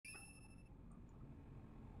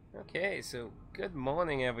Okay, so good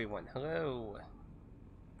morning, everyone. Hello.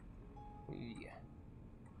 We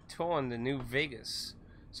touring the New Vegas.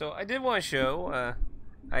 So I did want to show.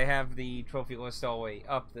 I have the trophy list all the way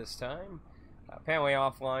up this time. Apparently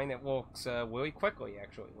offline, it works really quickly,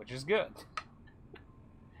 actually, which is good.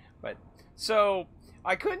 But so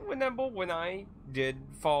I couldn't remember when I did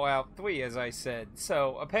Fallout 3, as I said.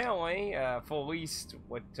 So apparently, for at least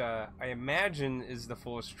what I imagine is the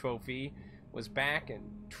first trophy, was back in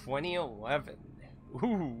 2011.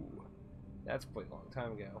 Ooh, that's a pretty long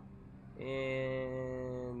time ago.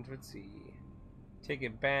 And let's see, Take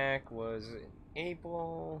It Back was in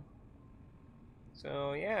April.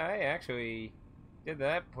 So yeah, I actually did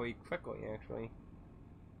that pretty quickly, actually.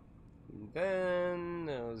 And then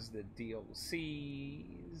there was the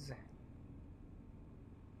DLCs.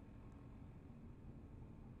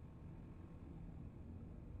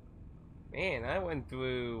 Man, I went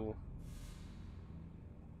through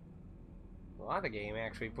a lot of the game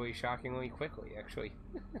actually pretty shockingly quickly, actually.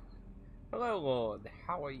 Hello, Lord.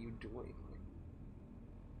 How are you doing?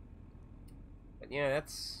 But yeah,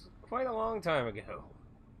 that's quite a long time ago.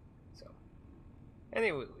 So,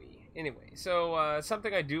 anyway, so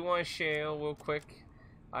something I do want to share real quick.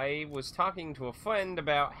 I was talking to a friend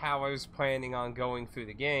about how I was planning on going through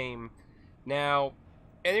the game. Now,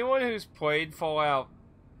 anyone who's played Fallout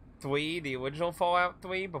 3, the original Fallout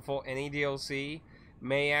 3, before any DLC,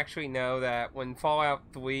 may actually know that when Fallout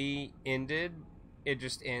 3 ended, it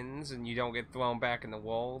just ends and you don't get thrown back in the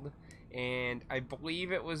world. And I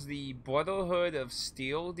believe it was the Brotherhood of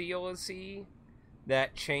Steel DLC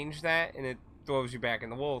that changed that, and it throws you back in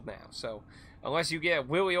the world now. So, unless you get a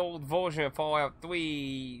really old version of Fallout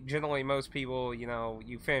 3, generally most people,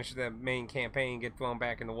 you finish the main campaign, get thrown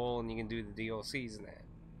back in the world, and you can do the DLCs and that.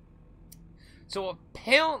 So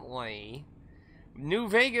apparently, New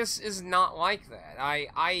Vegas is not like that.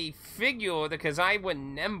 I figure, because I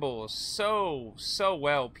remember so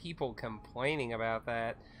well people complaining about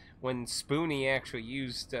that when Spoony actually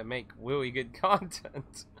used to make really good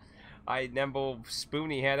content. I remember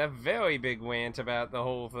Spoony had a very big rant about the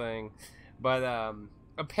whole thing. But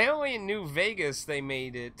apparently in New Vegas they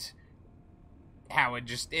made it how it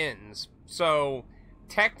just ends. So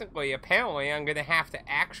technically, apparently, I'm gonna have to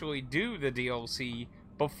actually do the DLC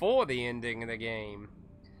before the ending of the game.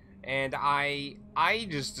 And I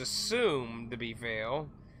just assumed, to be fair,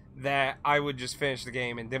 that I would just finish the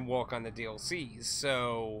game and then work on the DLCs.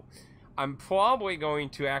 So I'm probably going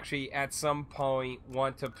to actually at some point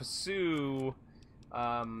want to pursue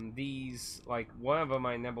these. Like one of them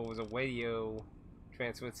I remember was a radio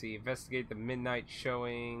transfer. Let's see, investigate the midnight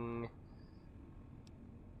showing.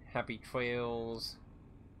 Happy Trails.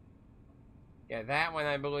 Yeah, that one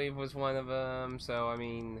I believe was one of them. So I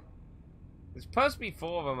mean, there's supposed to be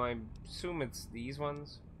 4 of them. I assume it's these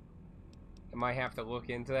ones. I might have to look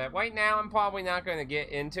into that. Right now, I'm probably not going to get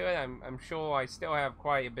into it. I'm sure I still have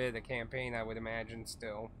quite a bit of the campaign, I would imagine,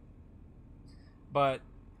 still. But,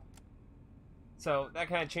 so that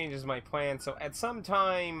kind of changes my plan. So at some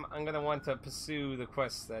time, I'm going to want to pursue the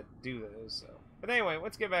quests that do those. So, but anyway,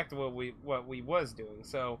 let's get back to what we was doing.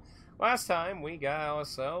 So, last time, we got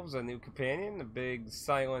ourselves a new companion, a big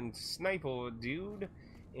silent sniper dude.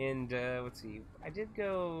 And, let's see, I did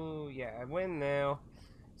go, yeah, I win now.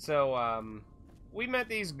 So, we met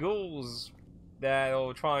these ghouls that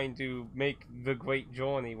are trying to make the Great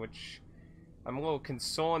Journey, which I'm a little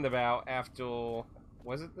concerned about after...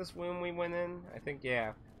 Was it this room we went in? I think,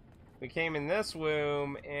 yeah. We came in this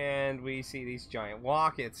room, and we see these giant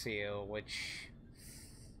rockets here, which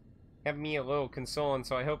have me a little concerned,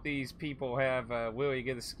 so I hope these people have a really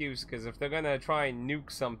good excuse, because if they're gonna try and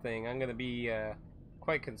nuke something, I'm gonna be,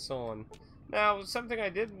 quite concerned. Now, something I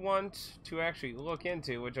did want to actually look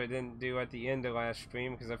into, which I didn't do at the end of last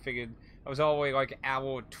stream, because I figured I was already like an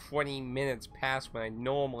hour 20 minutes past when I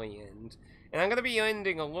normally end. And I'm going to be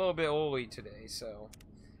ending a little bit early today, so.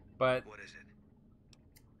 But. What is it?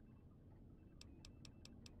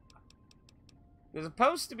 There's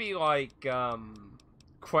supposed to be like,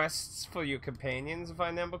 quests for your companions, if I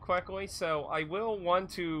remember correctly. So I will want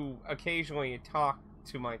to occasionally talk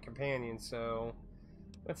to my companions, so.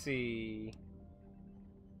 Let's see.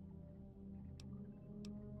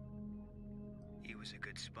 He was a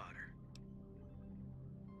good spotter.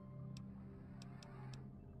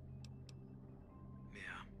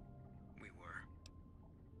 Yeah, we were.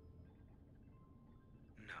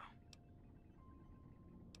 No.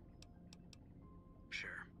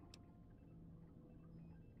 Sure.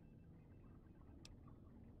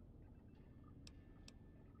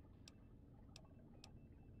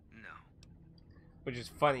 No. Which is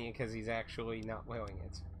funny because he's actually not wearing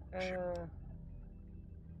it. Sure.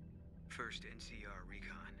 1st NCR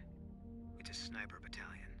Recon. It's a sniper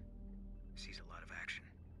battalion. Sees a lot of action.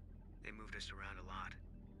 They moved us around a lot.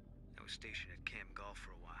 I was stationed at Camp Golf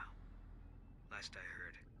for a while. Last I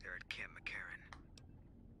heard, they're at Camp McCarran.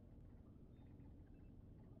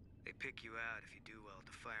 They pick you out if you do well at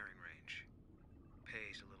the firing range.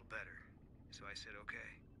 Pays a little better, so I said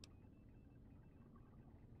okay.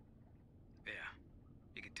 Yeah,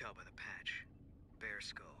 you can tell by the patch. Bear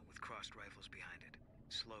skull with crossed rifles behind it.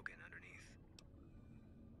 Slogan underneath.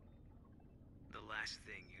 The last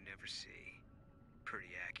thing you never see.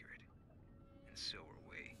 Pretty accurate. And so are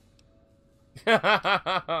we.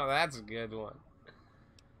 That's a good one.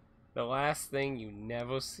 The last thing you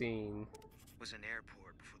never seen. Was an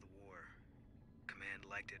airport before the war. Command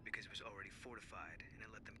liked it because it was already fortified, and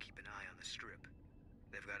it let them keep an eye on the strip.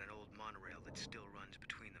 They've got an old monorail that still runs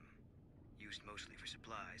between them. Used mostly for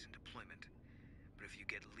supplies and deployment. But if you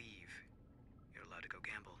get leave, you're allowed to go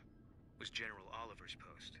gamble. Was General Oliver's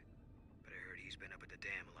post. But I heard he's been up at the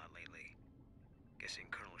dam a lot lately. Guessing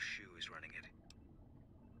Colonel Shu is running it.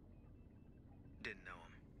 Didn't know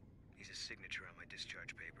him. He's a signature on my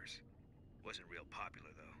discharge papers. Wasn't real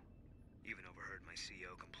popular, though. Even overheard my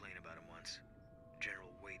CO complain about him once.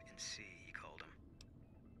 General Wait and See, he called him.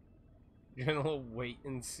 General Wait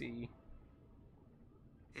and See.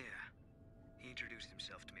 Yeah. He introduced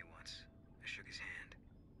himself to me once. I shook his hand.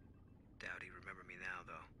 Doubt he remembered me now,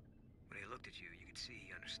 though. When he looked at you, you could see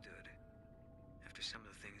he understood. After some of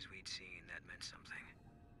the things we'd seen, that meant something.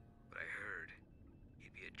 But I heard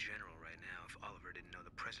he'd be a general right now if Oliver didn't know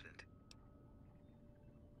the president.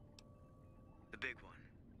 The big one.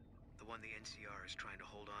 The one the NCR is trying to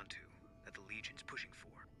hold on to, that the Legion's pushing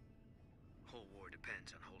for. Whole war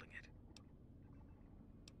depends on holding it.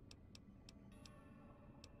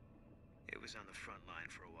 It was on the front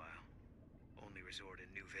line for a while. Only resort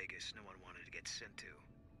in New Vegas no one wanted to get sent to.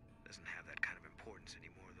 Doesn't have that kind of importance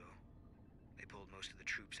anymore, though. They pulled most of the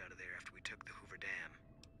troops out of there after we took the Hoover Dam.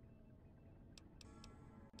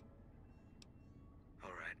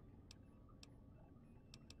 Alright.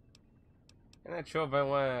 I'm not sure if I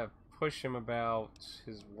want to push him about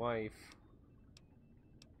his wife.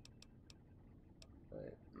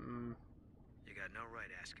 But, You got no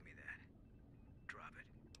right asking me that. Drop it.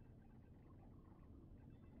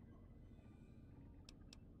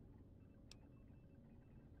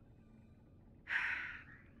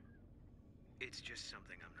 It's just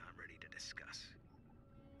something I'm not ready to discuss.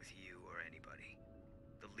 With you or anybody.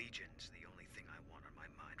 The Legion's the only thing I want on my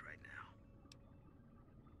mind right now.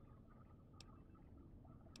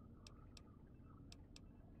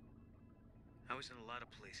 I was in a lot of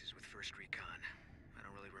places with 1st Recon. I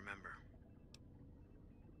don't really remember.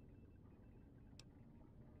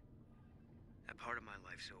 That part of my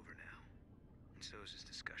life's over now. And so is this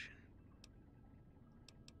discussion.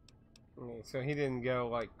 okay, so he didn't go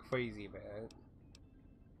like crazy about it.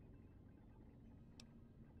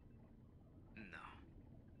 No.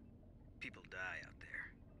 People die out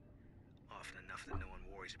there. Often enough that no one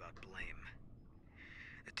worries about blame.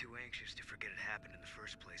 They're too anxious to forget it happened in the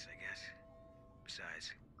first place, I guess.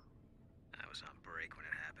 Besides, I was on break when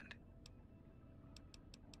it happened.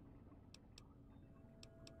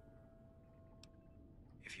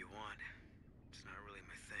 If you want, it's not really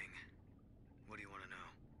my thing. What do you want to know?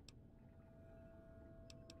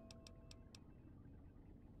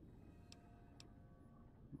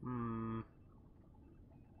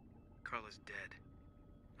 Carla's dead.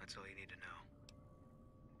 That's all you need to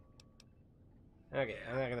know. Okay,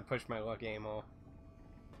 I'm not gonna push my luck anymore.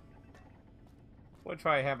 We'll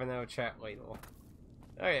try having another chat later.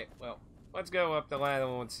 Okay, well, let's go up the ladder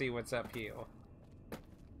and see what's up here.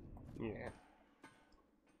 Yeah.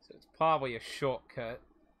 So it's probably a shortcut.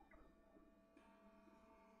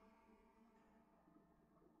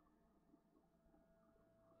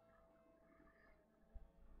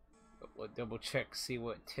 But we'll double check, see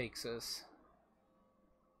what it takes us.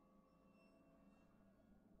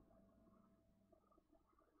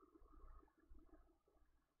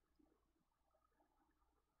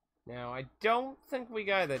 Now, I don't think we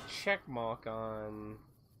got a check mark on...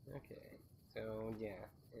 Okay, so yeah.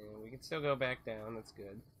 And we can still go back down, that's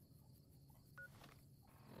good.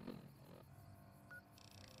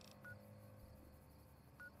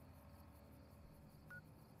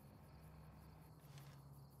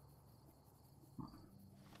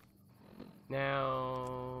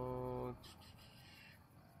 Now...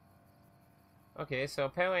 Okay, so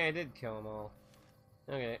apparently I did kill them all.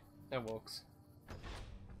 Okay, that works.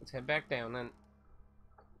 Let's head back down then.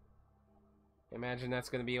 Imagine that's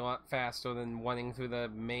going to be a lot faster than running through the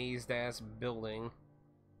mazed-ass building.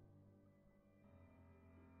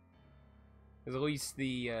 Because at least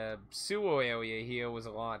the sewer area here was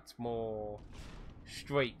a lot more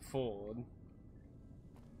straightforward.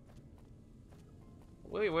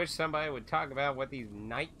 I really wish somebody would talk about what these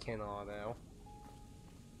Nightkin are, though.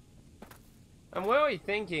 I'm really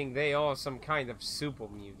thinking they are some kind of super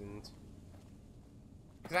mutant.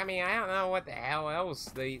 Because, I mean, I don't know what the hell else.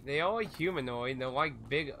 They are humanoid, they're like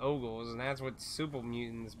big ogres, and that's what super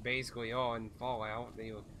mutants basically are in Fallout.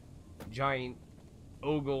 They're giant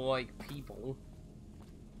ogre-like people.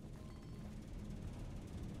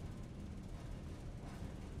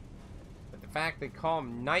 But the fact they call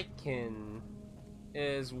them Nightkin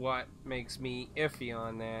is what makes me iffy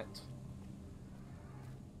on that.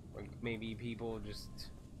 Like, maybe people just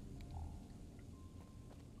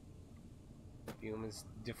view them as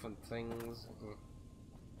different things.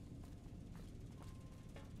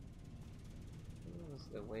 What's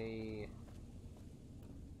the way?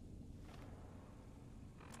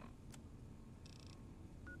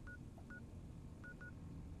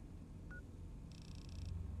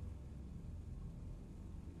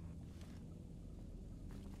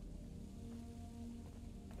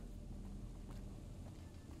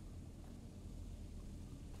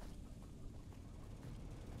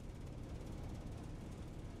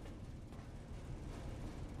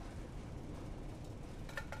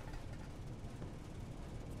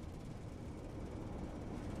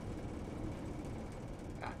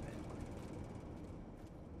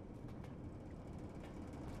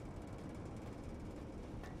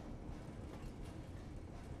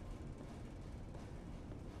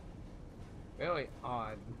 Really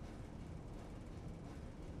odd.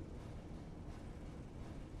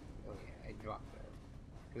 Oh yeah, I dropped that.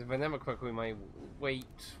 Because if I remember correctly, my weight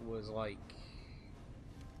was like...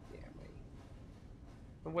 Yeah,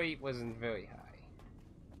 my weight wasn't very high.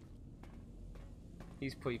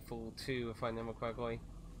 He's pretty full too, if I remember correctly.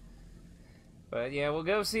 But yeah, we'll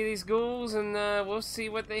go see these ghouls and we'll see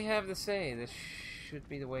what they have to say. This should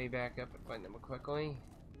be the way back up, if I remember correctly.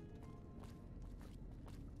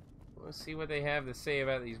 Let's see what they have to say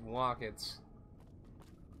about these rockets.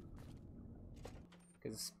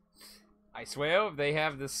 Because I swear, if they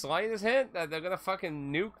have the slightest hint that they're gonna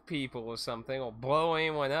fucking nuke people or something, or blow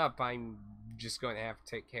anyone up, I'm just gonna have to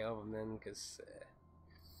take care of them then, because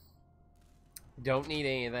don't need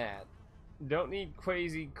any of that. Don't need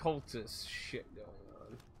crazy cultist shit going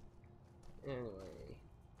on. Anyway.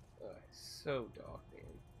 Oh, it's so dark, man.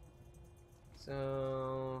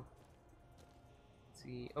 So...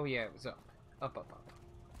 see. Oh yeah, it was up. Up.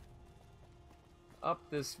 Up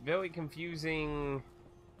this very confusing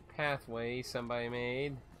pathway somebody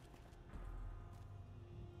made.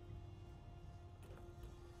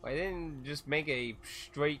 I didn't just make a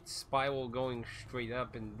straight spiral going straight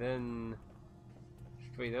up and then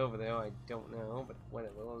straight over there. I don't know, but what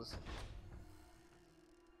it was.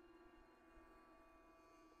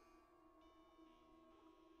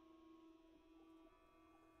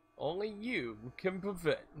 Only you can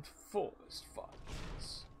prevent forest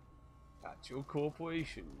fires at your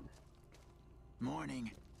corporation.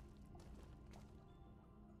 Morning.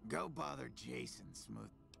 Go bother Jason, Smooth.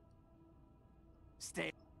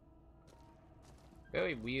 Stay.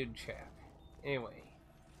 Very weird chap. Anyway,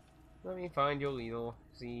 let me find your needle.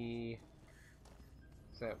 See,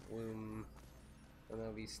 is that room? I don't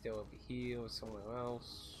know if he's still over here or somewhere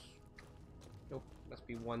else. Nope, must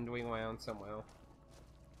be wandering around somewhere.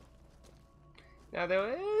 Now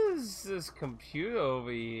there is this computer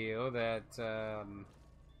over here that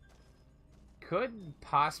could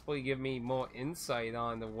possibly give me more insight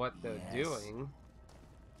on to what they're doing.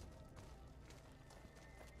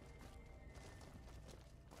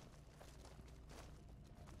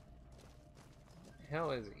 What the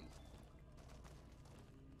hell is he?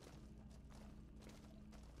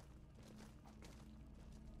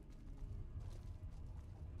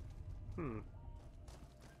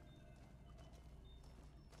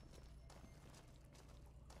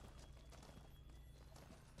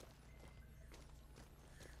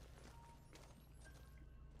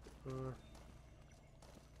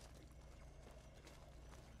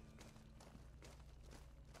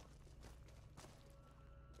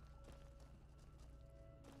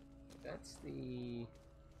 That's the...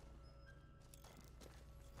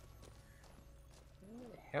 Where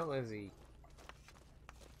the hell is he?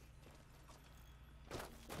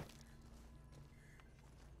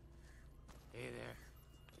 Hey there.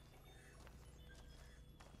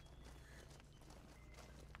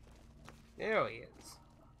 There he is.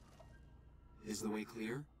 Is the way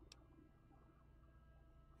clear?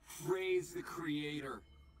 Praise the Creator,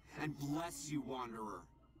 and bless you, Wanderer.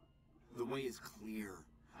 The way is clear.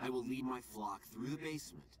 I will lead my flock through the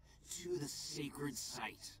basement, to the sacred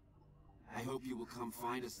site. I hope you will come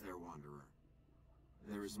find us there, Wanderer.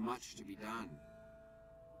 There is much to be done.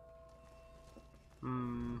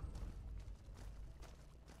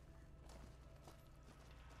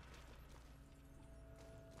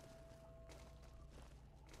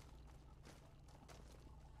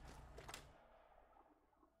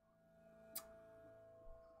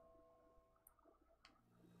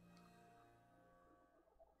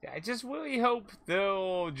 I just really hope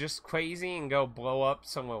they'll just crazy and go blow up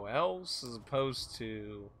somewhere else, as opposed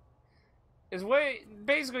to... There's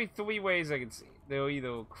basically three ways I can see. They're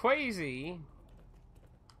either crazy,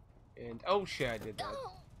 and oh shit, I did that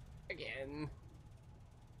again.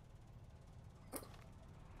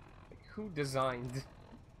 Like, who designed this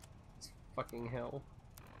fucking hell?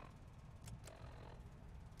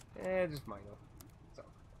 Just minor. So,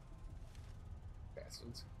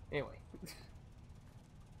 bastards. Anyway.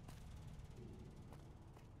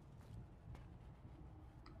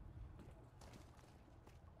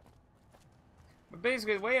 But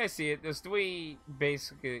basically, the way I see it, there's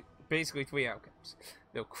basically three outcomes.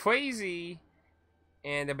 They're crazy,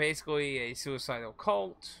 and they're basically a suicidal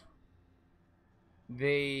cult.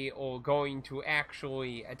 They are going to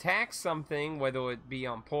actually attack something, whether it be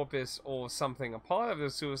on purpose or something a part of their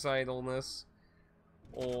suicidalness.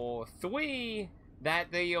 Or three,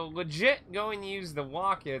 that they are legit going to use the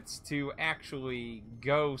rockets to actually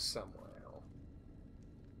go somewhere.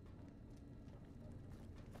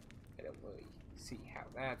 I don't really see how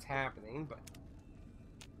that's happening, but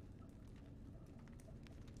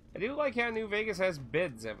I do like how New Vegas has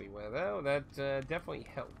bids everywhere, though. That definitely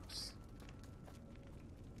helps.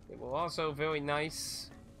 It will also very nice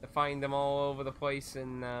to find them all over the place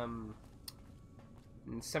in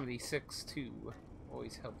 76 too.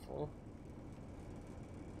 Always helpful.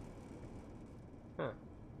 Huh.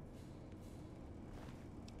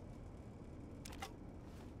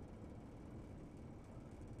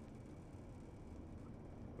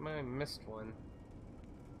 I might have missed one.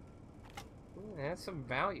 Yeah, that's some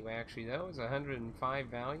value actually though. It's 105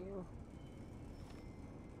 value.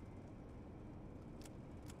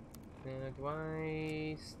 Do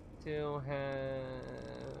I still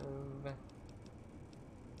have...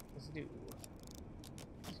 Let's do...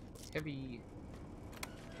 Heavy...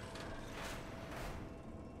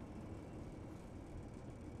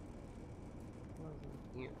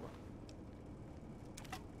 Here.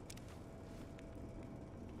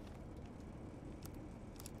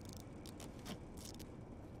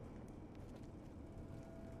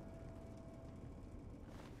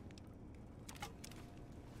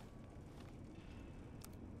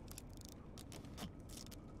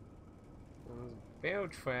 Bear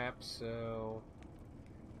trap, so...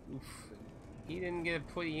 Oof. He didn't get a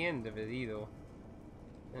pretty end of it either.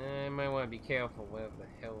 I might want to be careful whatever the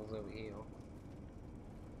hell is over here.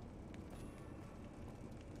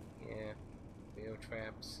 Yeah, bear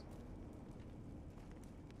traps.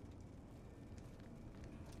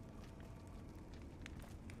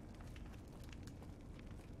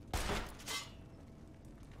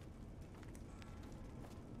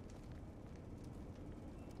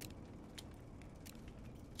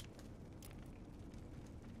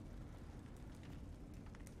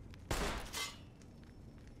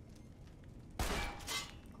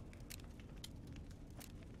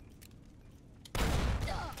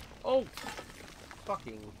 Oh!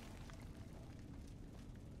 Fucking...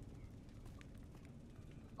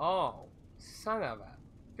 Oh, son of a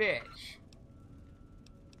bitch.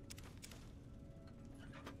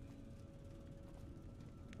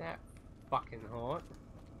 That fucking hurt.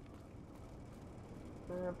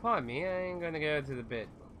 Pardon me, I ain't gonna go to the bed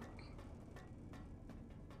book.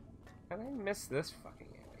 How did I miss this fucking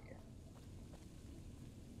area?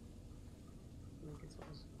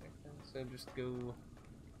 So just go...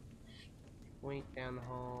 Wait down the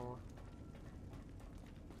hall.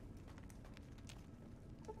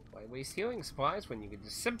 Why waste healing supplies when you could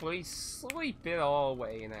just simply sleep it all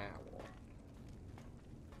away in an hour?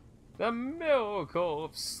 The miracle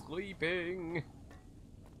of sleeping!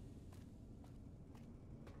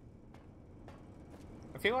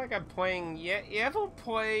 I feel like I'm playing... You ever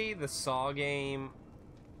play the Saw game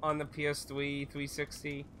on the PS3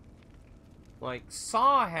 360? Like,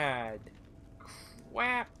 Saw had...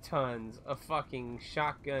 crap tons of fucking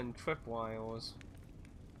shotgun tripwires.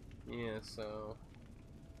 Yeah, so...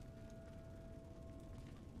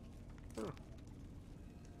 For some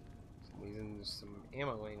reason, there's some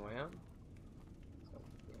ammo laying around. So,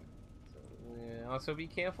 yeah. So, also be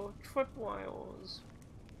careful of tripwires.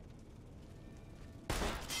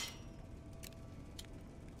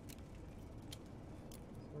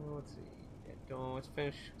 So, let's see. So let's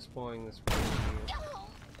finish exploring this place here.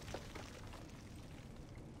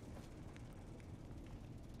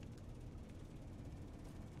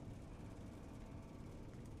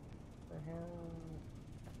 What the hell?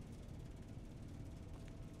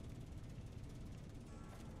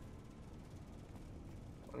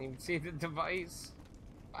 I don't even see the device.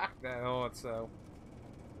 Fuck that hole, so.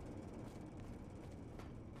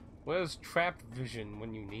 Where's trap vision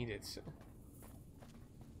when you need it?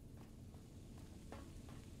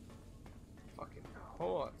 Fucking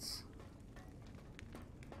horse.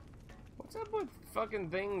 What's up with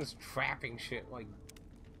fucking things trapping shit? Like,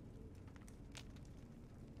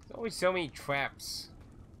 there's always so many traps.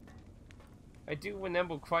 I do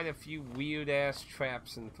remember quite a few weird ass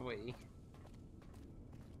traps in 3.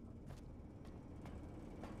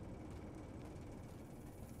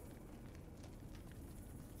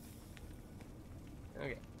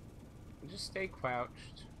 Okay. Just stay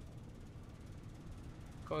crouched.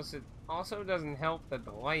 Of course, it also doesn't help that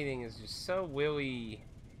the lighting is just so really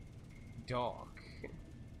dark.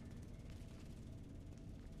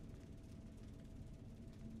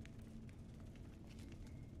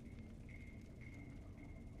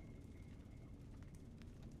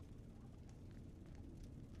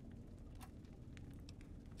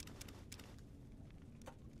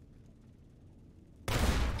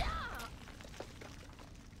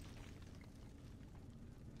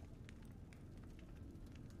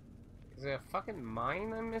 Is there a fucking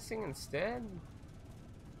mine I'm missing instead?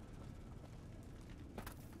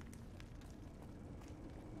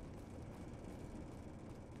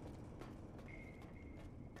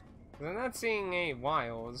 I'm not seeing any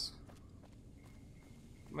wires.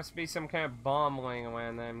 Must be some kind of bomb laying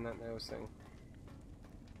around that I'm not noticing.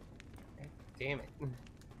 God damn it.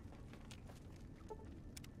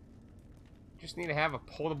 Just need to have a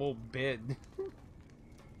portable bed.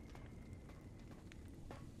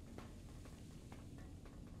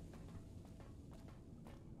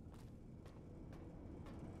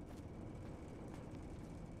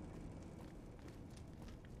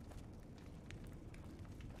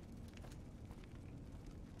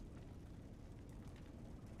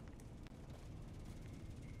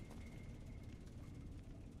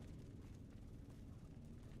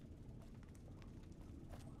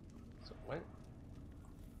 So what?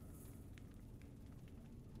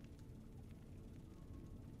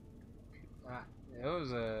 Ah, there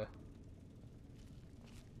was a...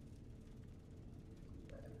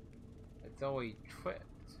 It's always tripped.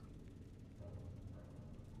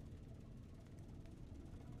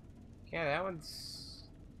 Yeah, that one's...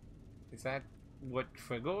 Is that what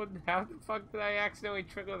triggered? How the fuck did I accidentally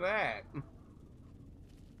trigger that?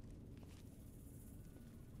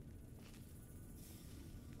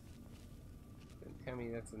 Don't tell me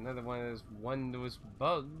that's another one of those wondrous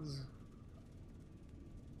bugs.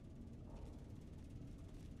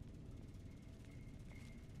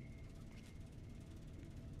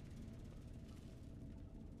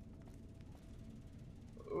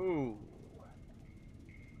 Ooh.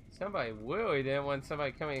 Somebody really didn't want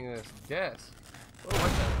somebody coming to this desk. Oh,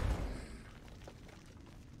 what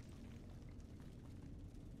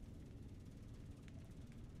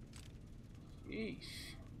the?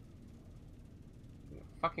 Yeesh. The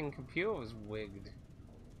fucking computer was wigged.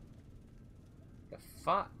 The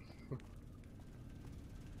fuck?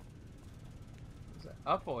 It's an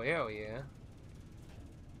upper area.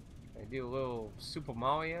 I do a little Super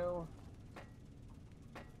Mario.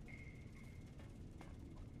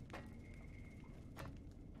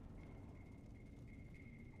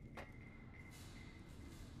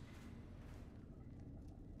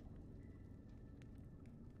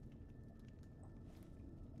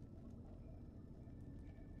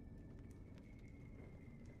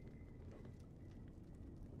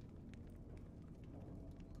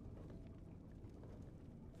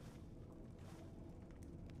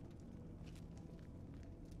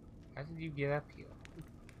 How did you get up here?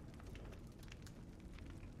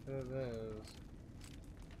 What are those?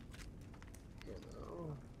 You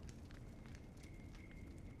know.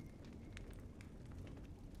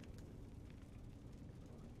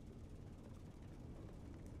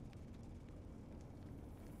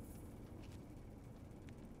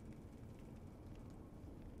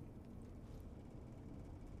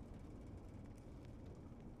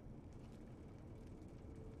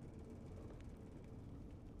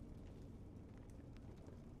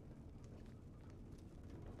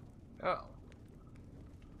 Oh.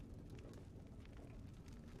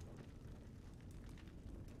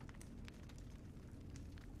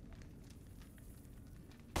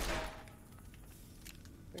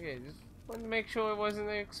 Okay, just wanted to make sure it wasn't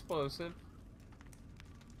an explosive.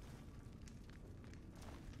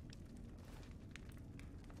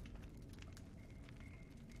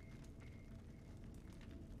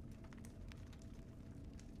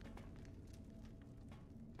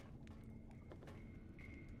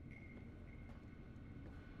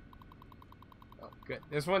 good.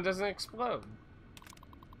 This one doesn't explode.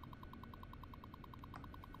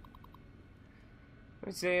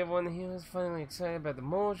 We say everyone here is finally excited about the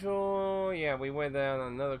module. Yeah, we went down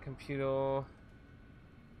on another computer.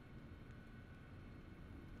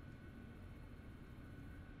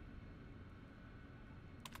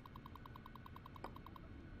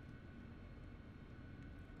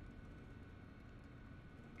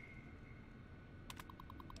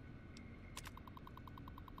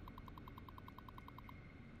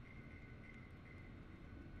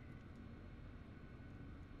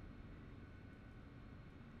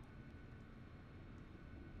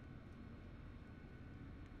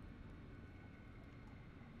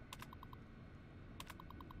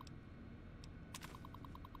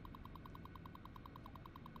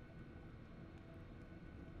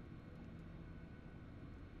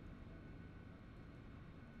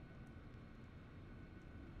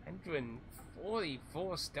 And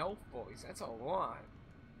 44 stealth boys, that's a lot.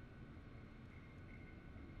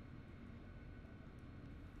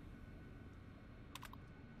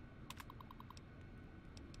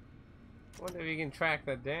 Wonder if you can track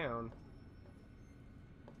that down.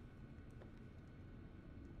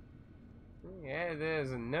 Yeah,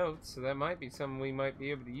 there's a note, so that might be something we might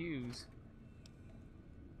be able to use.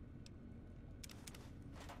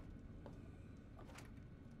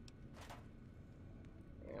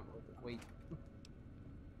 Wait.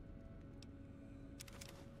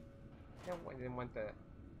 No, I didn't want that.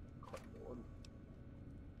 I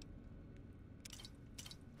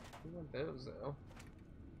want those though.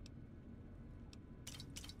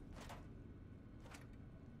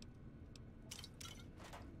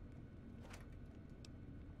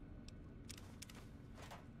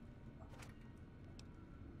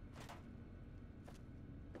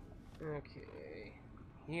 Okay.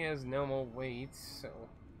 He has no more weight, so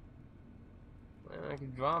I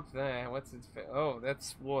can drop that. What's its oh,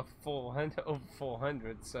 that's worth 400 over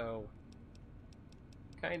 400, so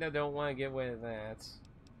kinda don't want to get rid of that.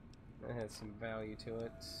 That has some value to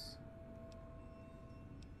it.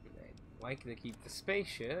 I'd like to keep the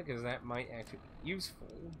spaceship because that might actually be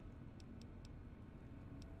useful.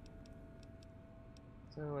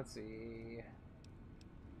 So let's see.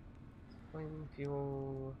 Flame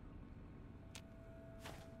fuel.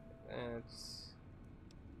 That's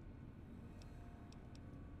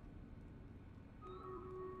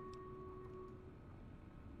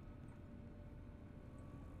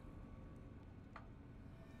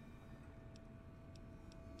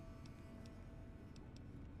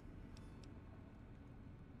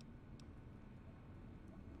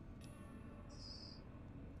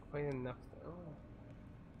quite enough though.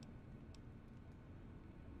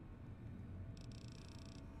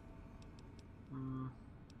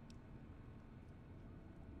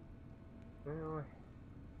 Well,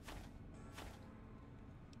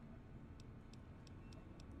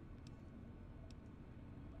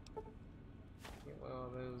 yeah, well,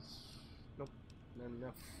 those nope, not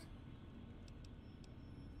enough.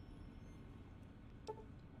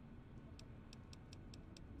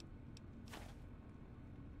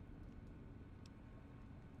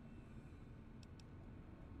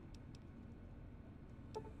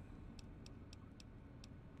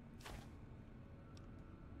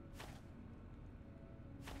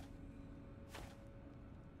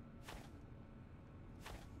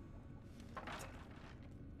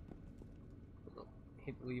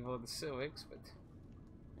 Hate to leave all the civics, but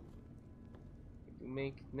we do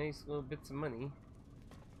make nice little bits of money.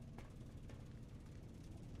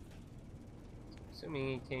 Assuming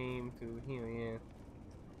he came through here,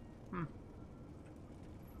 yeah.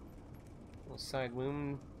 Little side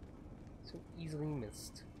wound, so easily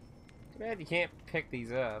missed. Too bad you can't pick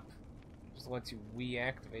these up. Just lets you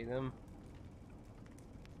reactivate them.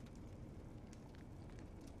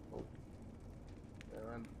 Oh.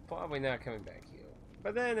 I'm probably not coming back here.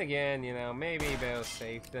 But then again, you know, maybe better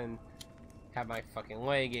safe than have my fucking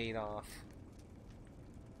leg ate off.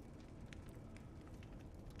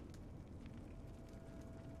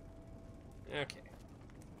 Okay.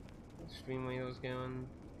 Streamway's going.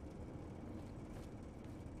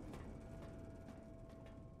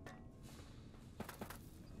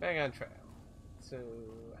 Back on trail. So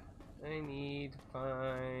I need to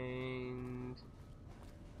find.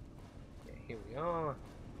 Yeah, here we are.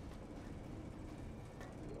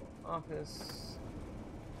 Office.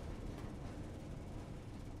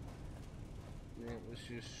 And it was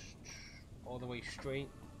just all the way straight,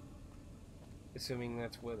 assuming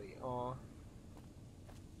that's where they are.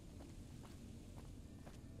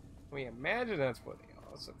 We imagine that's where they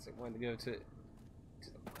are, since they wanted to go to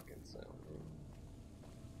the market. So,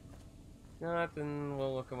 not, then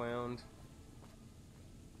we'll look around.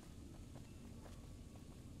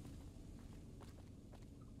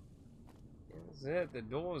 is it. The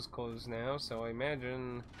door is closed now, so I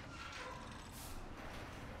imagine...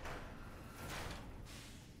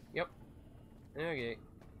 Yep. Okay.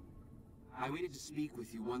 I waited to speak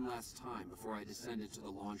with you one last time before I descended to the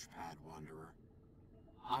launch pad, Wanderer.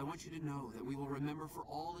 I want you to know that we will remember for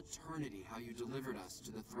all eternity how you delivered us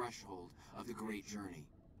to the threshold of the Great Journey.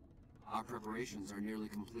 Our preparations are nearly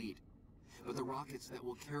complete, but the rockets that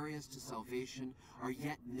will carry us to salvation are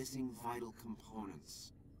yet missing vital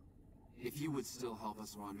components. If you would still help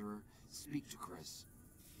us, Wanderer, speak to Chris.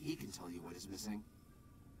 He can tell you what is missing.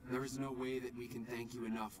 There is no way that we can thank you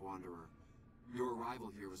enough, Wanderer. Your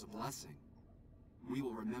arrival here was a blessing. We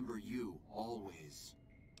will remember you always.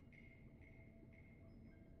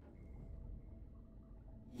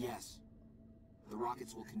 Yes, the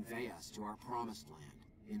rockets will convey us to our promised land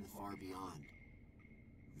in the far beyond.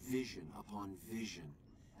 Vision upon vision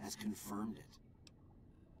has confirmed it.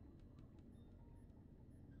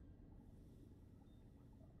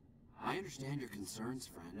 I understand your concerns,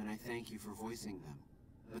 friend, and I thank you for voicing them.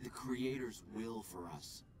 But the Creator's will for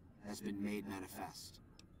us has been made manifest.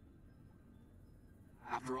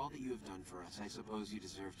 After all that you have done for us, I suppose you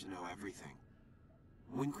deserve to know everything.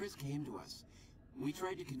 When Chris came to us, we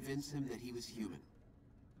tried to convince him that he was human.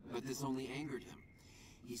 But this only angered him.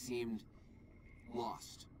 He seemed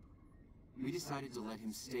lost. We decided to let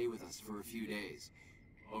him stay with us for a few days,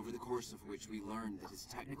 over the course of which we learned that his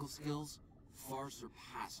technical skills far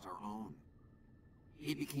surpassed our own.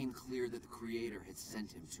 It became clear that the Creator had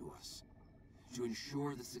sent him to us, to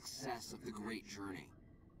ensure the success of the Great Journey.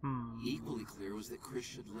 Equally clear was that Chris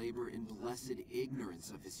should labor in blessed ignorance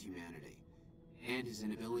of his humanity, and his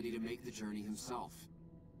inability to make the journey himself.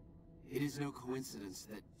 It is no coincidence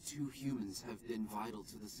that two humans have been vital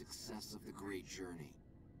to the success of the Great Journey.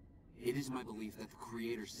 It is my belief that the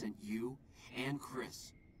Creator sent you and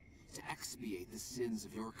Chris to expiate the sins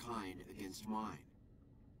of your kind against mine.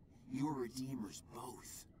 You are redeemers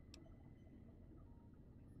both.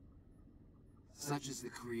 Such is the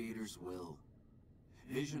Creator's will.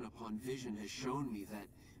 Vision upon vision has shown me that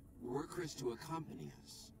were Chris to accompany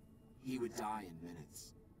us, he would die in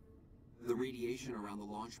minutes. The radiation around the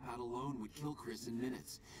launch pad alone would kill Chris in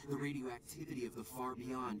minutes. The radioactivity of the far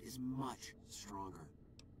beyond is much stronger.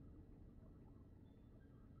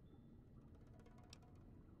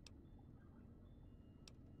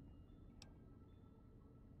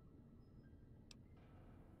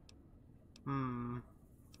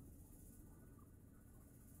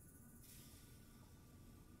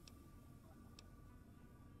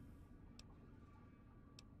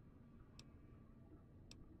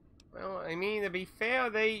 Well, I mean, to be fair,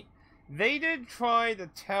 they did try to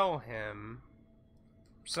tell him,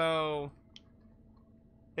 so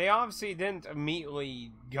they obviously didn't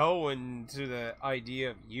immediately go into the idea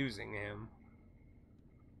of using him.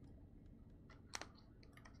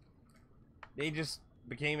 They just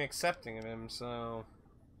became accepting of him, so...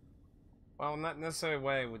 Well, not necessarily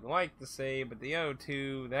what I would like to say, but the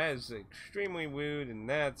O2, that is extremely rude, and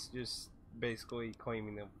that's just basically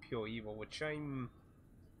claiming the pure evil, which I'm...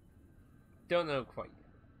 don't know quite.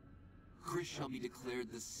 Chris shall be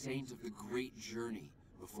declared the saint of the Great Journey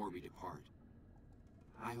before we depart.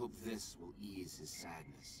 I hope this will ease his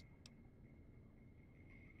sadness.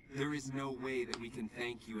 There is no way that we can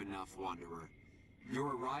thank you enough, Wanderer.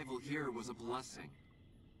 Your arrival here was a blessing.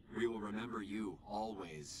 We will remember you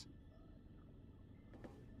always.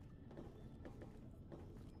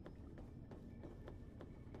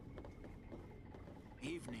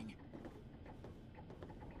 Evening.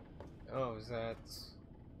 Oh, is that...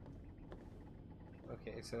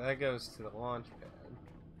 Okay, so that goes to the launch pad.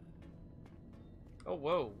 Oh,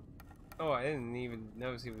 whoa. Oh, I didn't even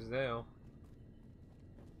notice he was there.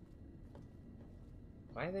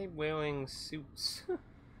 Why are they wearing suits?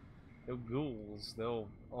 They're ghouls, though.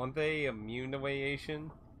 Aren't they immune to radiation?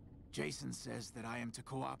 Jason says that I am to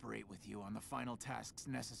cooperate with you on the final tasks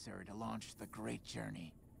necessary to launch the Great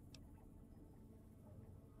Journey.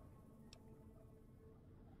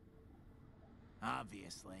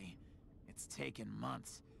 Obviously. It's taken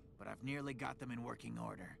months, but I've nearly got them in working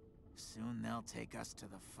order. Soon they'll take us to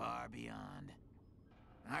the far beyond.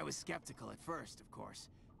 I was skeptical at first, of course,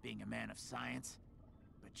 being a man of science.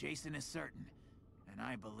 But Jason is certain, and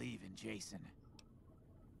I believe in Jason.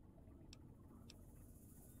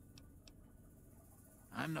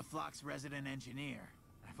 I'm the Flock's resident engineer.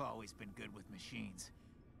 I've always been good with machines.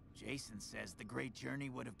 Jason says the Great Journey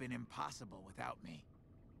would have been impossible without me.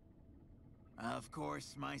 Of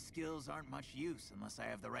course, my skills aren't much use unless I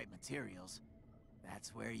have the right materials.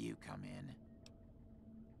 That's where you come in.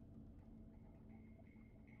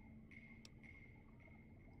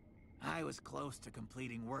 I was close to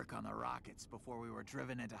completing work on the rockets before we were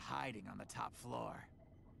driven into hiding on the top floor.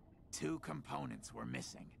 2 components were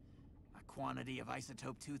missing. A quantity of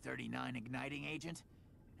isotope 239 igniting agent,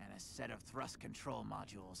 and a set of thrust control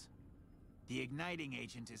modules. The igniting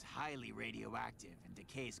agent is highly radioactive and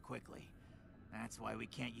decays quickly. That's why we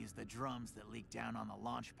can't use the drums that leak down on the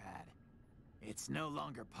launch pad. It's no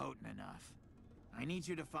longer potent enough. I need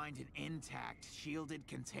you to find an intact, shielded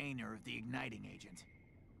container of the igniting agent.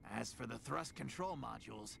 As for the thrust control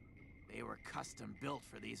modules, they were custom built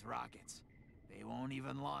for these rockets. They won't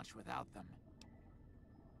even launch without them.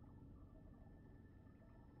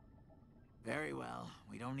 Very well,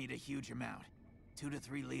 we don't need a huge amount. 2 to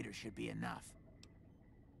 3 liters should be enough.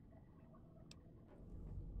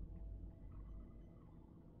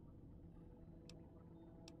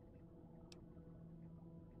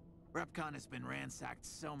 Repcon has been ransacked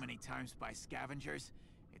so many times by scavengers,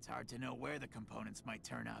 it's hard to know where the components might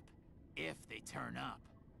turn up. If they turn up.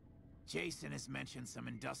 Jason has mentioned some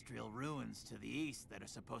industrial ruins to the east that are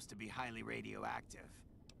supposed to be highly radioactive.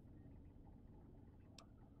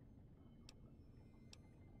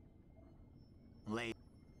 Late.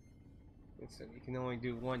 So you can only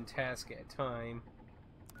do one task at a time.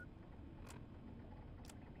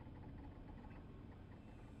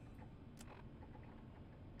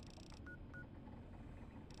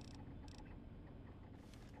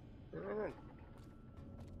 Alright.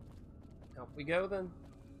 Up we go then.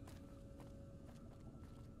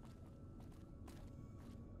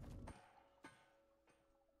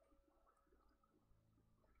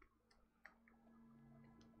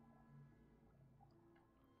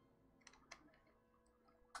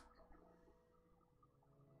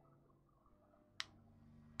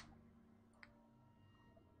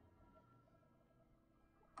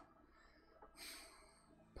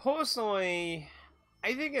 Personally,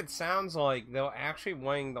 I think it sounds like they're actually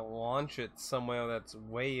wanting to launch it somewhere that's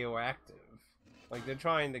radioactive. Like they're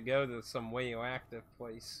trying to go to some radioactive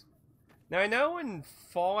place. Now I know in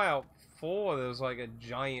Fallout 4 there's like a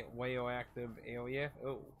giant radioactive area.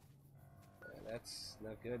 Oh, that's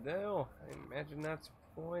not good though. I imagine that's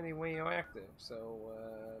plenty radioactive. So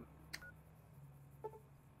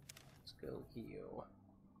let's go heal.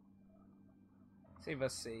 Save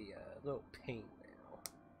us a little pain now.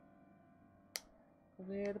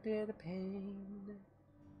 A little bit of pain.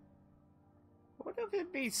 I wonder if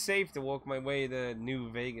it'd be safe to walk my way to New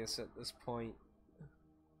Vegas at this point.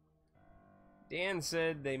 Dan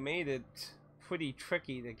said they made it pretty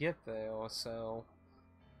tricky to get there, so...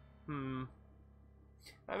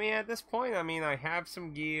 I mean, at this point, I have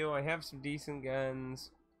some gear, I have some decent guns.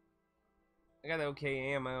 I got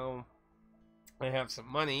okay ammo. I have some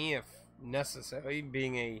money, if necessary,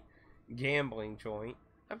 being a gambling joint.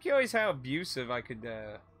 I'm curious how abusive I could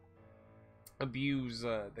abuse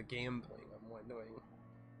the gambling, I'm wondering.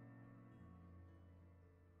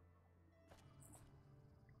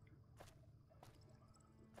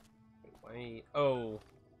 Wait, oh,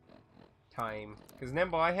 time. Because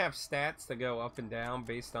remember, I have stats that go up and down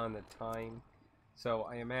based on the time. So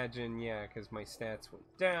I imagine, yeah, because my stats went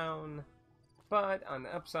down. But on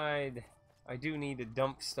the upside, I do need to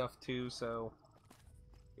dump stuff too, so...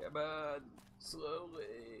 Come on,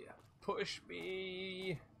 slowly. Push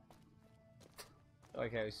me.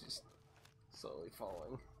 Okay, I was just slowly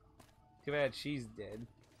falling. Too bad she's dead.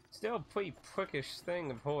 Still a pretty prickish thing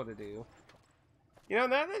of her to do. You know,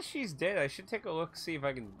 now that she's dead, I should take a look, see if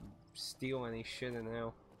I can steal any shit in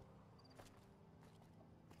there.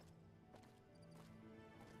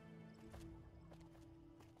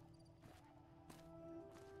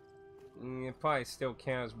 It probably still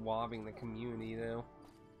counts as robbing the community, though.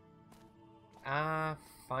 Ah,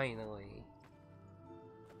 finally.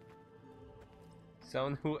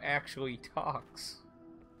 Someone who actually talks.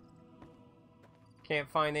 Can't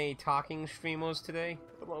find any talking streamers today.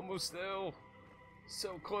 I'm almost there.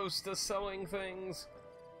 So close to selling things.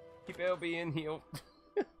 He better be in here.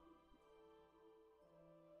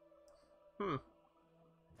 Kinda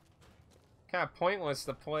pointless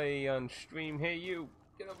to play on stream. Hey you,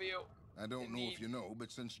 get over here. I don't know if you know,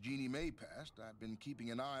 but since Jeannie May passed, I've been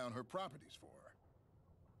keeping an eye on her properties for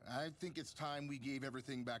her. I think it's time we gave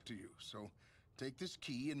everything back to you, so take this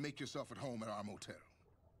key and make yourself at home at our motel.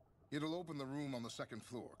 It'll open the room on the 2nd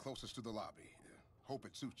floor, closest to the lobby. Hope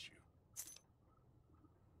it suits you.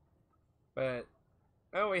 But,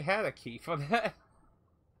 oh, we had a key for that.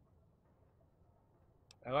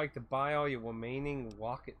 I like to buy all your remaining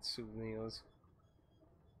rocket souvenirs.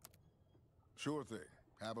 Sure thing.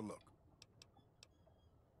 Have a look.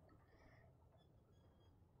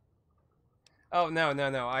 Oh, no.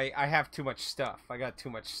 I have too much stuff. I got too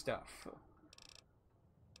much stuff.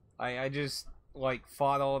 I just like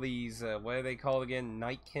fought all these what are they called again?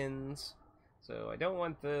 Nightkins. So I don't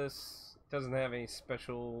want this. It doesn't have any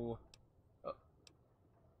special. Oh.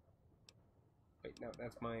 Wait, no,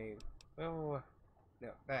 that's my. Oh, no,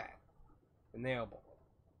 that the nail ball.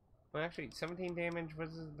 Well, actually, 17 damage. What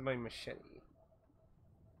is my machete?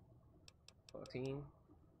 14.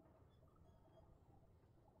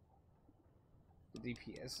 The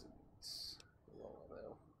DPS is low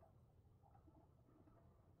though.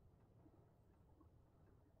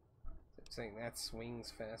 It's saying that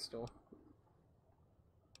swings faster.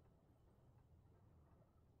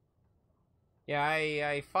 Yeah,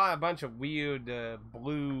 I fought a bunch of weird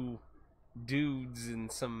blue dudes in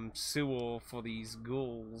some sewer for these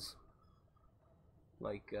ghouls.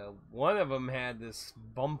 Like, one of them had this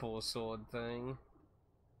bumper sword thing.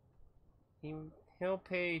 He'll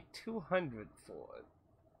pay 200 for it.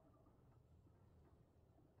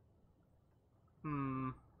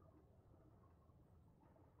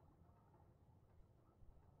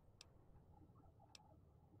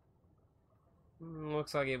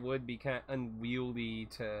 Looks like it would be kind of unwieldy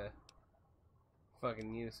to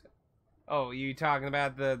fucking use it. Oh, you talking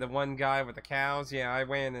about the one guy with the cows? Yeah, I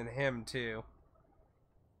ran into him too.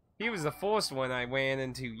 He was the first one I ran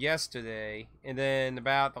into yesterday, and then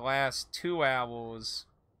about the last 2 hours...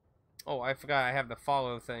 Oh, I forgot I have the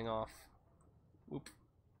follow thing off. Oop.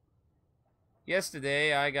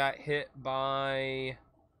 Yesterday I got hit by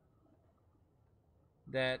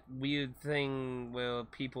that weird thing where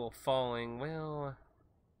people are falling. Well,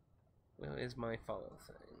 where is my follow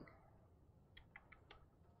thing?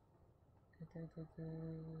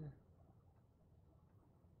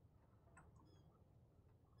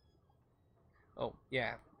 Oh,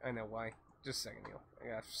 yeah, I know why. Just a second, here.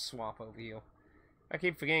 I gotta swap over here. I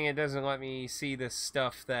keep forgetting it doesn't let me see the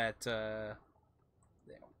stuff that, there.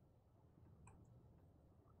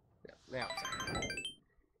 Now.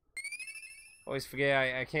 Always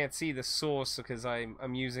forget I can't see the source because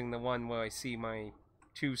I'm using the one where I see my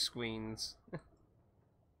 2 screens.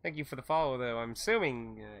 Thank you for the follow, though. I'm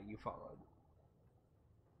assuming you followed.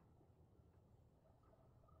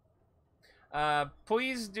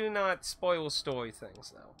 Please do not spoil story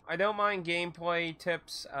things, though. I don't mind gameplay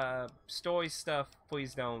tips. Story stuff,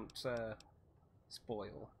 please don't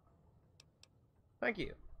spoil. Thank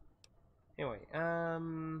you. Anyway,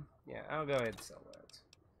 yeah, I'll go ahead and sell that.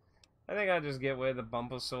 I think I'll just get rid of the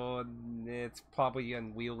bumper sword. It's probably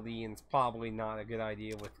unwieldy, and it's probably not a good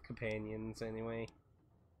idea with companions, anyway.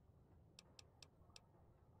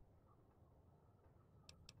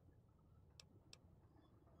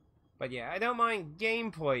 But yeah, I don't mind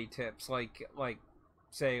gameplay tips, like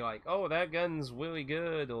say like, oh, that gun's really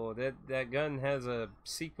good, or that gun has a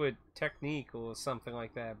secret technique or something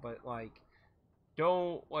like that. But like,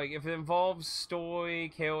 don't like if it involves story,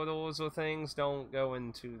 characters, or things, don't go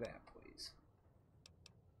into that, please.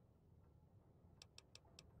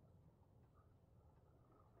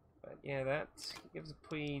 But yeah, that gives a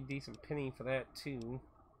pretty decent penny for that too.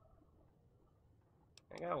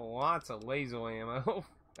 I got lots of laser ammo.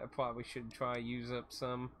 I probably should try use up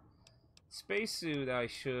some. Spacesuit I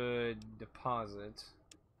should deposit.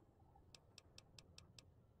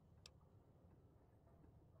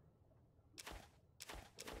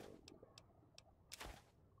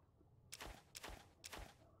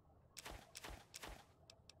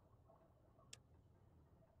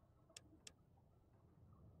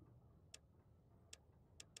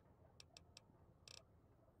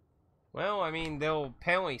 Well, I mean, they'll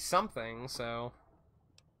penalty something, so...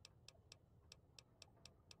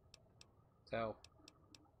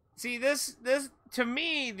 See, this, to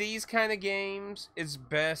me, these kind of games, is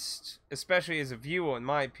best, especially as a viewer, in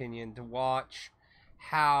my opinion, to watch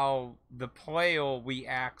how the player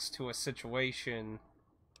reacts to a situation.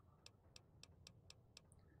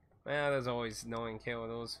 Well, there's always annoying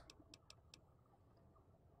characters.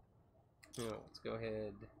 Let's go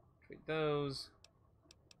ahead, trade those.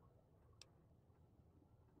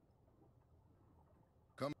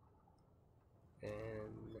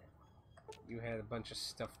 And you had a bunch of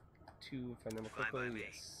stuff too, if I remember correctly.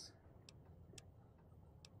 Yes.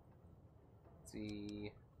 Let's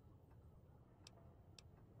see.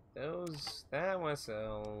 Those, that I want to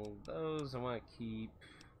sell. Those I want to keep.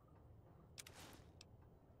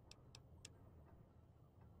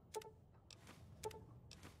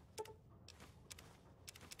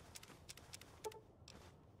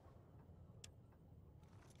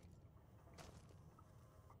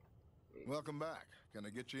 Welcome back. Can I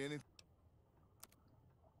get you anything?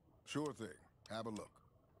 Sure thing. Have a look.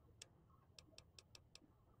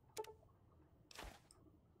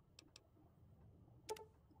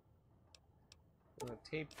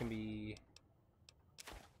 Tape can be...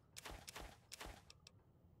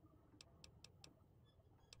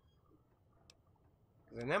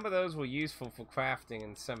 A number of those were useful for crafting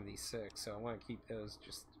in 76, so I want to keep those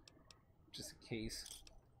just in case.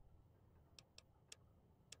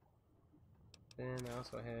 Then I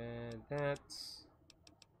also had that.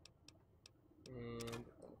 And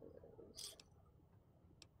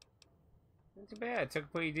not too bad. Took a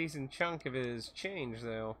pretty decent chunk of his change,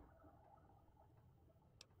 though.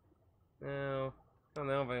 No, I don't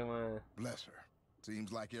know if I want to... Bless her.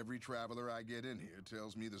 Seems like every traveler I get in here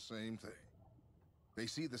tells me the same thing. They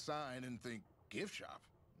see the sign and think, gift shop?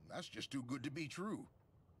 That's just too good to be true.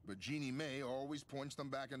 But Jeannie May always points them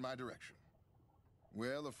back in my direction.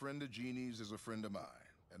 Well, a friend of Jeannie's is a friend of mine,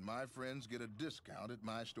 and my friends get a discount at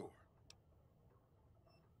my store.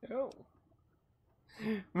 Oh.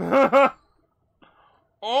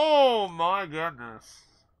 Oh my goodness.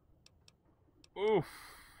 Oof.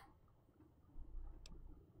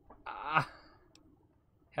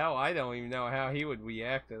 Hell, I don't even know how he would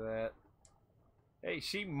react to that. Hey,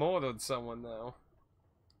 she murdered someone, though.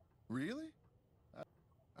 Really?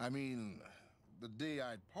 I mean, the day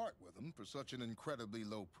I'd part with them for such an incredibly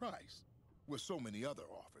low price, with so many other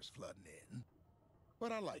offers flooding in.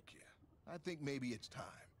 But I like you. I think maybe it's time.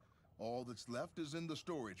 All that's left is in the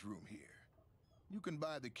storage room here. You can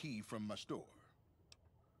buy the key from my store.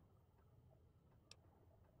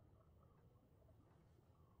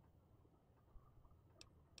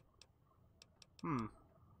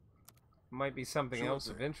 Might be something Sure else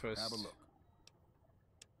thing. of interest. Have a look.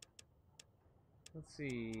 Let's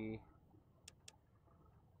see.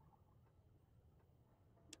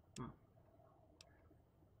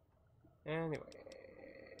 Anyway.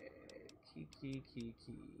 Key.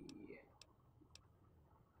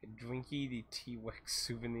 A Drinky the T-Wex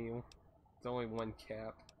souvenir. It's only one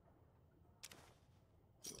cap.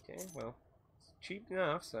 Okay, well. It's cheap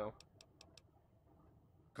enough, so.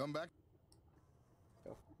 Come back.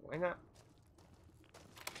 So why not?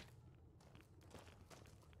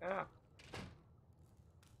 Ah.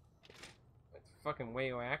 It's fucking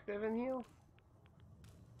radioactive in here?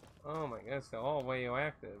 Oh my goodness, they're all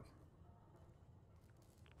radioactive.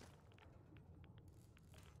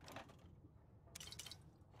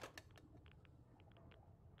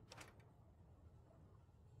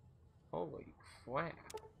 Holy crap.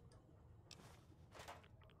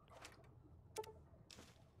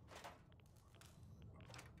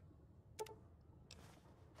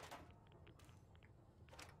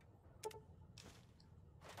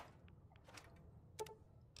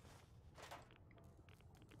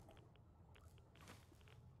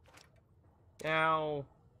 Now,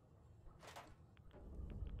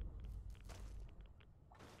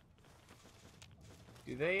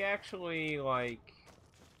 do they actually, like,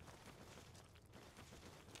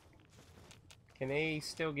 can they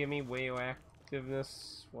still give me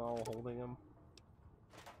radioactiveness while holding them?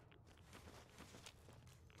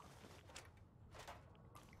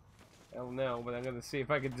 I don't know, but I'm gonna see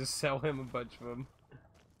if I can just sell him a bunch of them.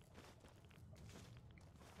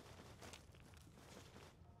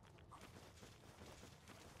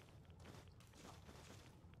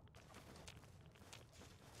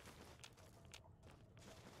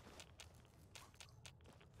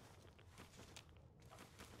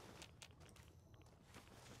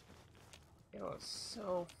 There are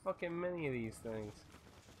so fucking many of these things.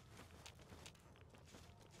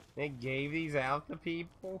 They gave these out to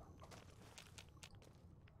people?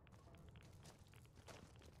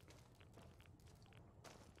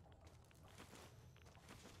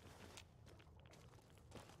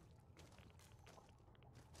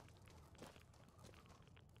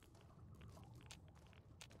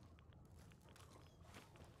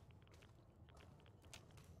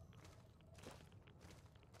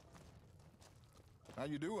 How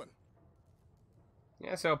you doing?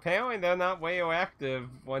 Yeah, so apparently they're not radioactive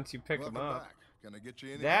once you pick Welcome them up. back. Can I get you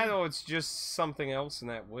anything? That or it's just something else in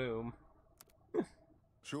that room.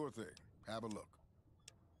 Sure thing. Have a look.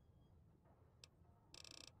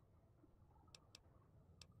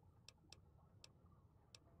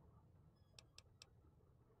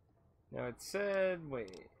 Now it said,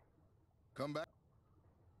 wait. Come back.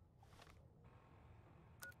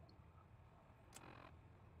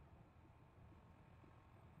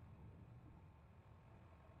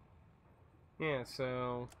 Yeah,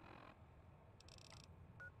 so...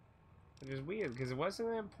 Which is weird, because it wasn't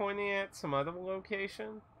it pointing at some other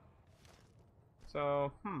location?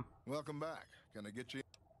 So, Welcome back. Can I get you?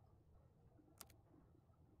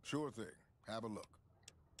 Sure thing. Have a look.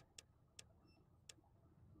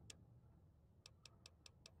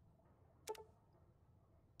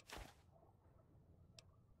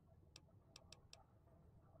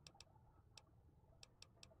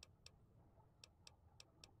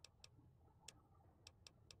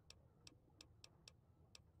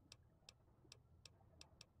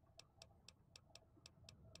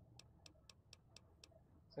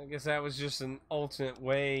 I guess that was just an alternate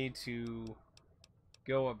way to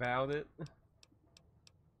go about it.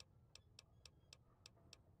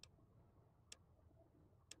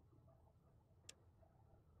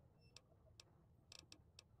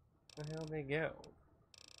 Where the hell did they go?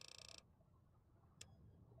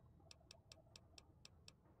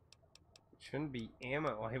 It shouldn't be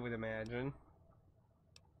ammo, I would imagine.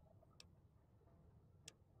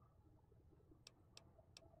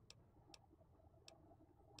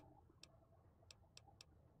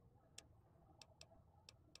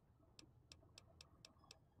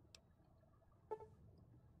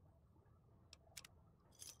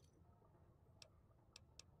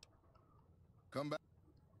 Come back.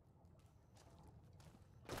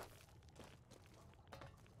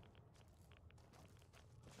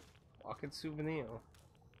 Pocket souvenir.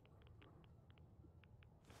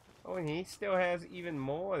 Oh, and he still has even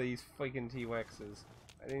more of these freaking T-Rexes.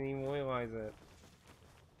 I didn't even realize it.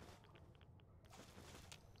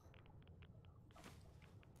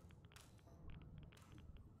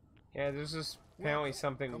 Yeah, there's just apparently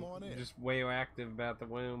something Come on in. just radioactive about the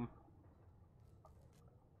room.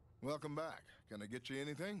 Welcome back. Can I get you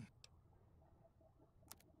anything?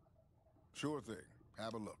 Sure thing.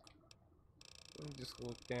 Have a look. Let me just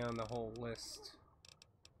look down the whole list.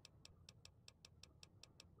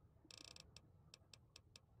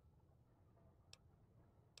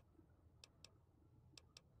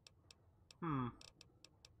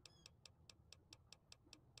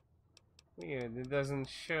 Weird, it doesn't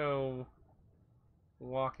show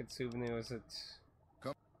rocket souvenirs. It's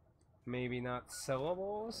Come. maybe not sellable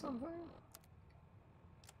or something?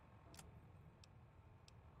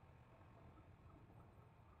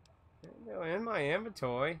 They're in my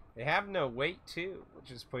inventory. They have no weight too,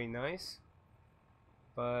 which is pretty nice.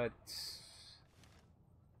 But it's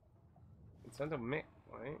under Mick,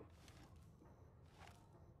 right?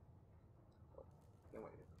 No,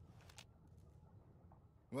 wait.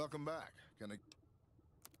 Welcome back. Can I?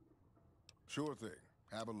 Sure thing.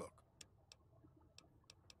 Have a look.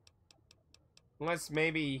 Unless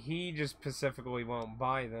maybe he just specifically won't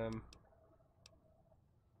buy them.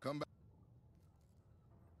 Come back.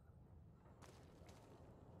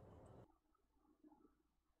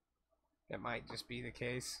 That might just be the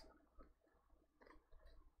case.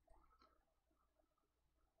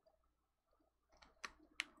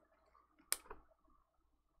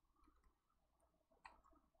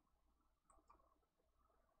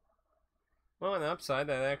 Well, on the upside,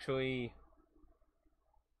 that actually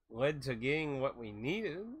led to getting what we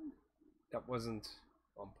needed. That wasn't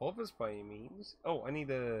on purpose by any means. Oh, I need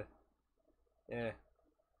to... Yeah.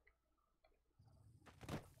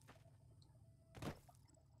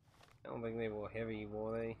 I don't think they were heavy,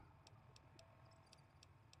 were they?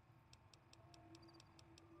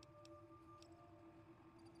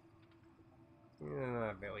 They're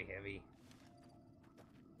not very heavy.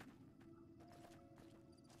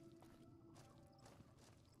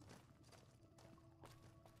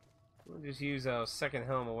 We'll just use our second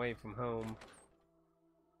home away from home.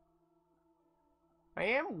 I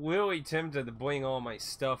am really tempted to bring all my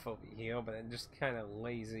stuff over here, but I'm just kind of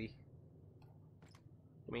lazy.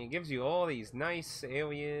 I mean, it gives you all these nice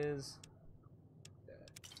areas.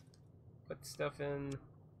 Put stuff in.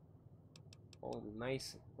 All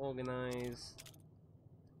nice, organized.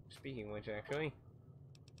 Speaking of which, actually.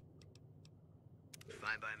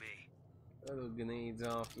 Fine by me. Throw those grenades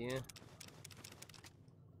off, yeah.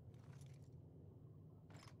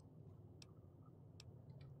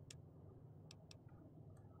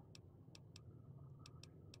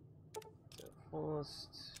 So first,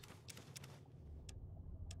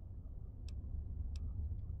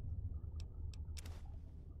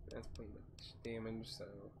 that's pretty much damage, so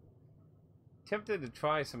tempted to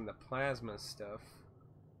try some of the plasma stuff.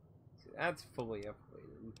 See, that's fully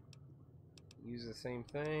upgraded. Use the same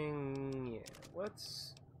thing, yeah,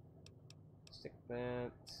 let's stick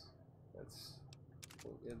that. That's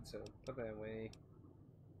good, so put that away.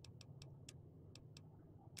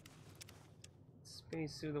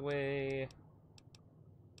 Space suit away.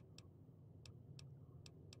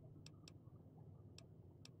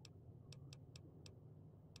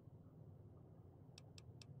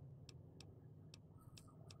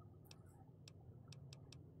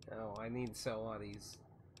 Oh, I need to sell a lot of these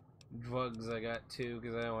drugs I got too,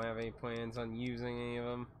 because I don't have any plans on using any of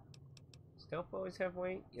them. Stealth always have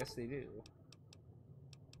weight? Yes, they do.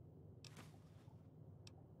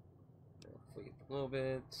 Free up a little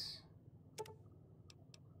bit.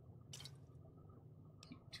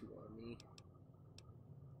 Keep 2 on me.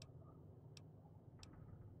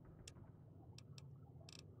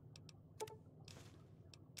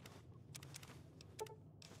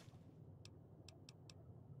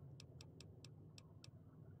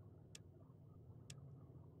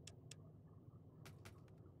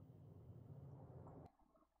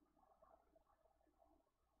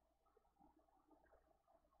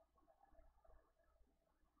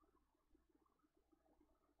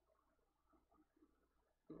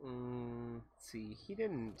 see, he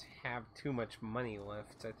didn't have too much money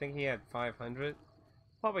left. I think he had 500.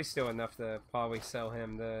 Probably still enough to probably sell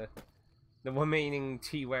him the remaining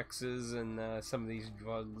T-Rexes and some of these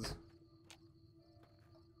drugs.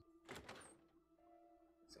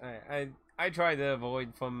 I try to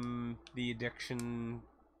avoid from the addiction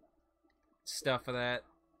stuff of that.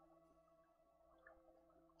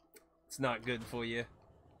 It's not good for you.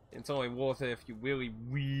 It's only worth it if you really,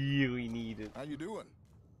 really need it. How you doing?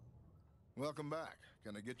 Welcome back.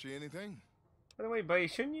 Can I get you anything? By the way, buddy,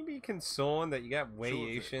 shouldn't you be concerned that you got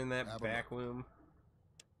radiation thing. in that Have a back look. room?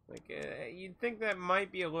 Like, you'd think that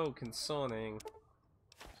might be a little concerning.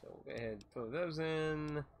 So go ahead, throw those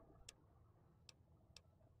in.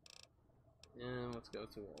 And let's go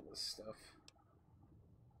through all this stuff.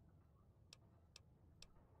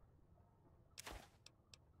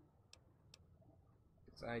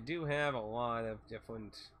 So I do have a lot of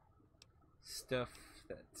different stuff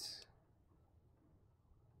that...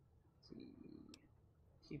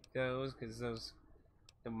 Keep those, because those...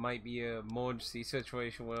 There might be a emergency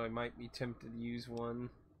situation where I might be tempted to use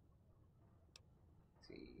one. Let's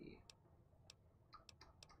see.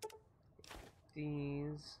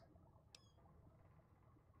 These.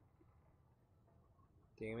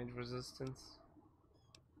 Damage resistance.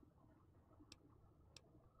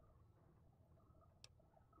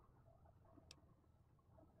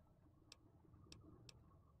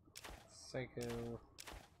 Psycho.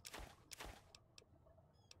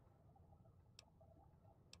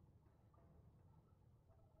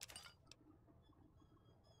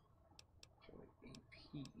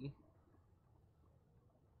 AP.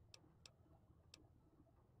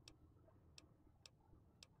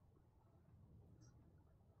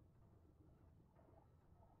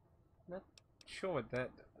 Not sure what that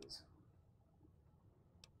does.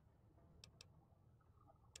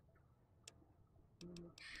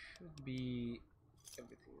 Should be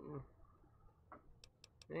everything.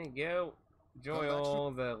 There you go. Enjoy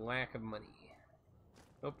all the lack of money.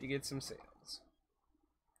 Hope you get some sales.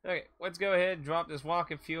 Okay, let's go ahead and drop this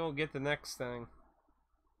rocket fuel, get the next thing.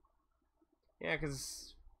 Yeah,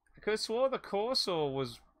 because I could have swore the cursor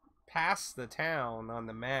was past the town on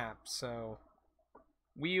the map, so...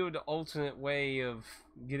 Weird alternate way of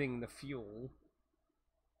getting the fuel.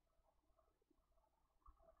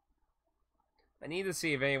 I need to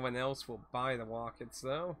see if anyone else will buy the rockets,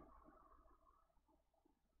 though.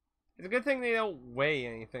 It's a good thing they don't weigh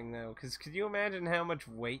anything, though, because could you imagine how much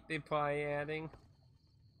weight they're probably adding?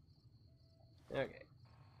 Okay.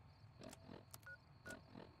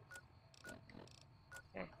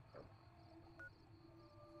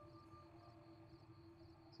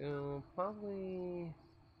 So, probably...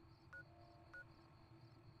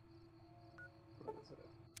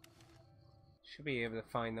 Should be able to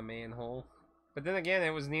find the manhole. But then again,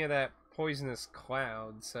 it was near that poisonous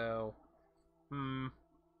cloud, so...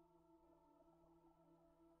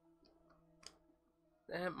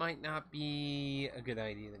 That might not be a good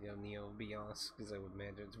idea to go Neo, to be honest, because I would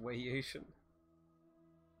imagine it's radiation.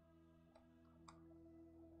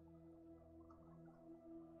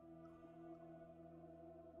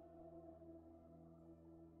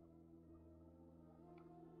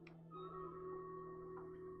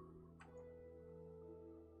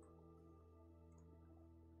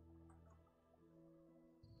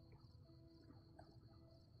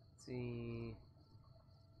 Let's see...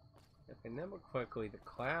 If I remember correctly, the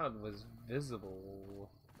cloud was visible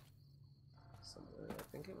somewhere. I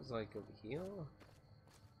think it was like over here.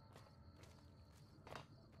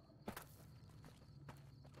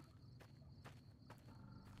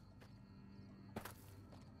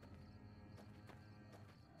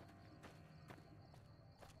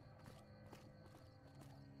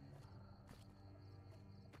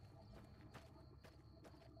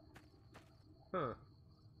 Huh.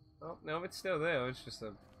 Oh, no, it's still there. It's just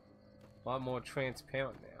a lot more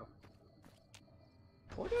transparent now.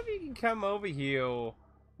 I wonder if you can come over here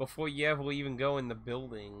before you ever even go in the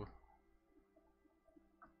building.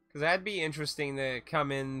 Because that'd be interesting to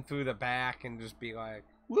come in through the back and just be like,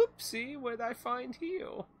 whoopsie, what'd I find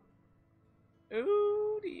here?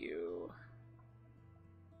 Oh, dear.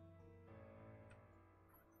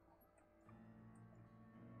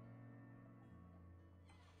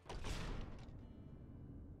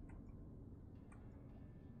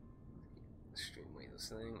 Extremely this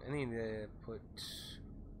thing. I need to put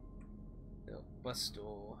the bus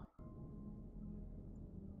door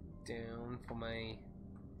down for my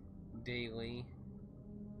daily.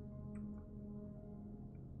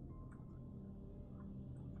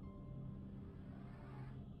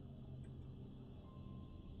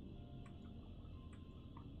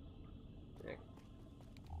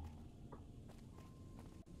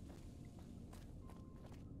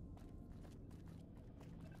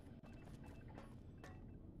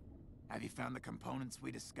 Have you found the components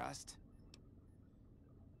we discussed?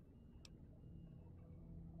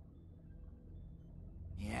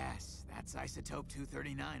 Yes, that's isotope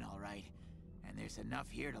 239, all right. And there's enough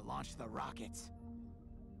here to launch the rockets.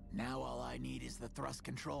 Now all I need is the thrust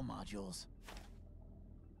control modules.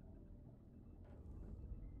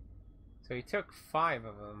 So he took 5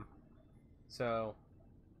 of them. So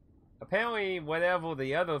apparently whatever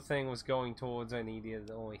the other thing was going towards, I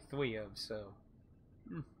needed only 3 of, so...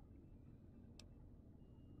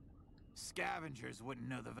 Scavengers wouldn't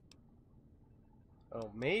know the...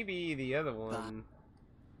 Oh, maybe the other one...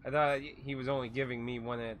 I thought he was only giving me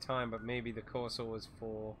 1 at a time, but maybe the cursor was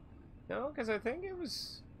for... No, because I think it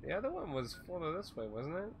was... The other one was further this way,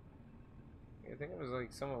 wasn't it? I think it was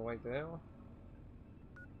like somewhere right there.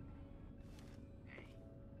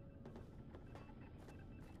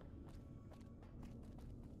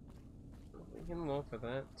 We can look for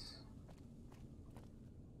that.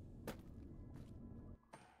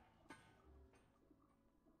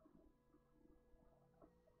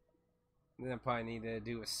 Then I probably need to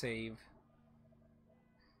do a save.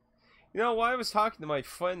 You know, while I was talking to my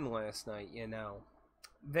friend last night, you know,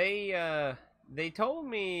 they told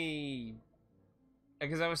me,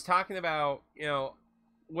 because I was talking about, you know,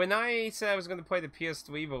 when I said I was going to play the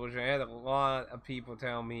PS3 version, I had a lot of people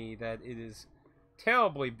tell me that it is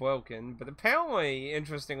terribly broken, but apparently,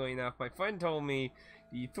 interestingly enough, my friend told me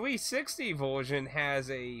the 360 version has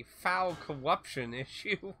a foul corruption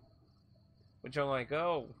issue. Which I'm like,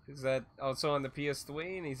 oh, is that also on the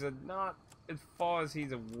PS3? And he said, not as far as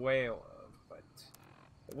he's aware of, but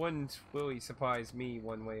it wouldn't really surprise me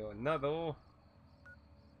one way or another.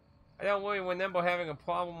 I don't really remember having a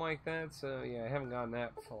problem like that, so yeah, I haven't gotten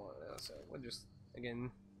that far. So we'll just,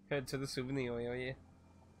 again, head to the souvenir area.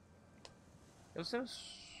 There's no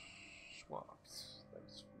swaps.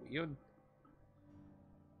 That's weird.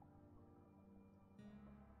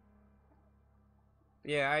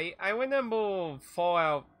 Yeah, I remember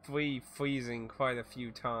Fallout 3 freezing quite a few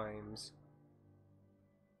times.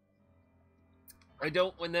 I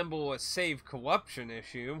don't remember a save corruption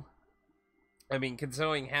issue. I mean,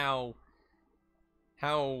 considering how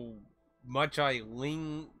much I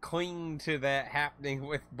cling to that happening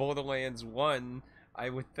with Borderlands 1, I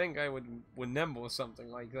would think I would remember something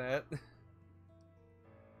like that.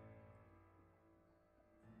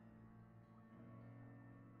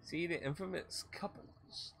 See the infamous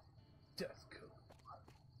couple's death code.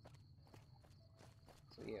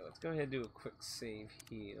 So yeah, let's go ahead and do a quick save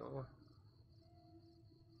here.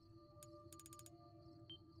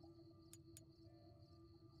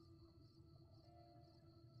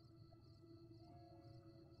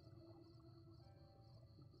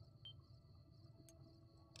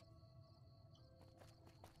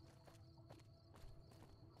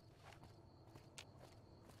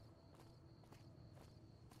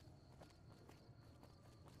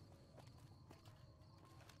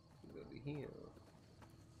 Here.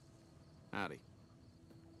 Howdy.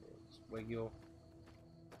 Regular.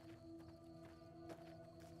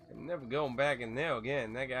 I'm never going back in there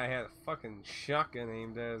again. That guy had a fucking shotgun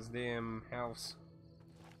aimed at his damn house.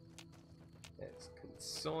 That's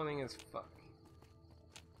concerning as fuck.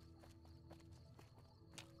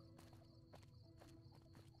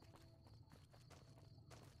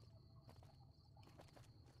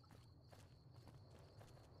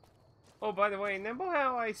 Oh, by the way, remember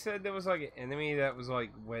how I said there was like an enemy that was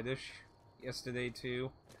like reddish yesterday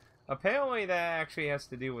too? Apparently that actually has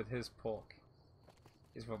to do with his pork,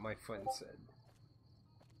 is what my friend said.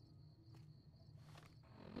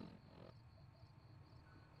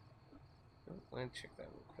 Oh, let me check that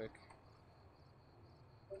real quick.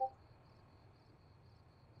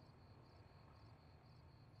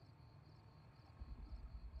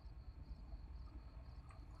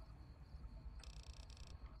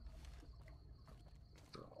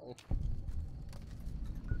 Oh.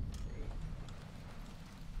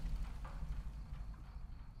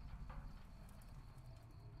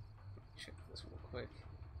 Check this real quick.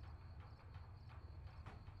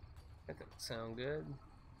 That doesn't sound good.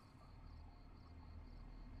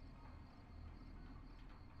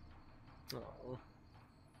 Oh.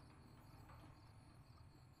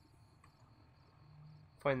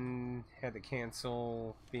 Friend had to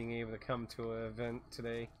cancel being able to come to an event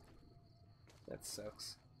today. That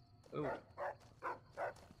sucks. Ooh.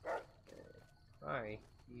 Hi.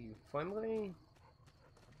 You friendly?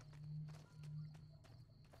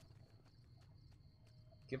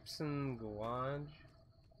 Gibson Garage?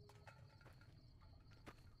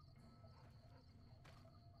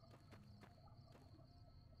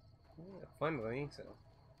 Yeah, friendly, so.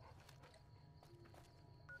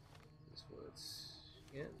 This was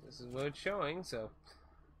Yeah, this is what it's showing, so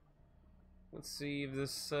let's see if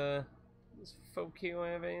this this folk here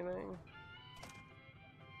have anything.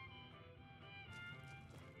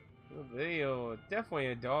 Oh, they are definitely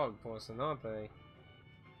a dog person, aren't they?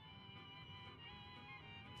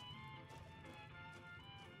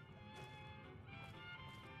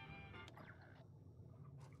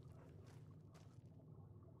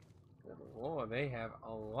 Good lord, they have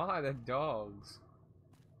a lot of dogs.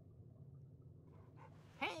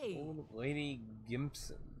 Hey! Old Lady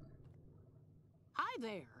Gimpson. Hi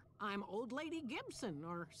there. I'm Old Lady Gibson,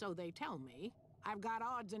 or so they tell me. I've got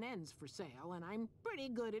odds and ends for sale, and I'm pretty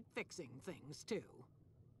good at fixing things, too.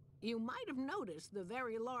 You might have noticed the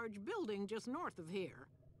very large building just north of here.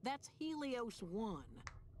 That's Helios 1.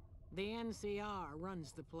 The NCR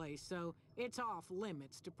runs the place, so it's off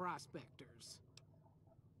limits to prospectors.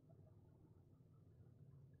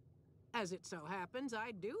 As it so happens,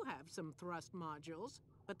 I do have some thrust modules,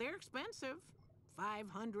 but they're expensive.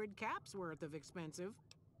 500 caps worth of expensive.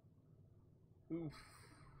 Oof.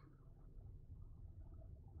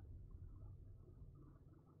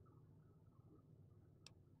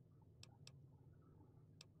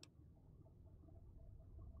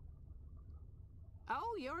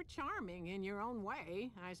 Oh, you're charming in your own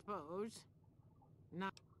way, I suppose.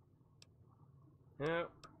 Not. Yep.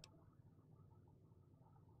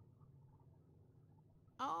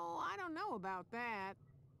 Oh, I don't know about that.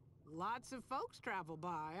 Lots of folks travel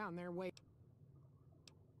by on their way.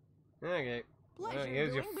 Okay. Well, Pleasure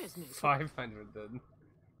here's your doing business. 500 then.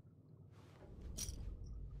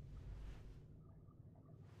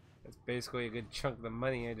 That's basically a good chunk of the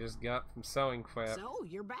money I just got from selling crap. So,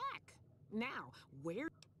 you're back. Now, where...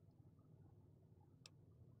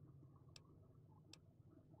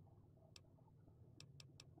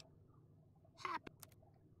 Happy.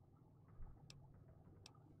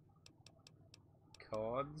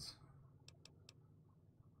 Cards.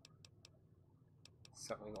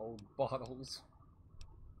 Selling old bottles.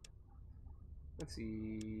 Let's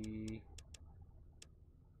see.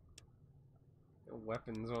 No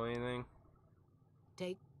weapons or anything.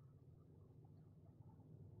 Take...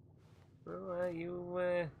 Well, you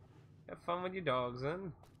have fun with your dogs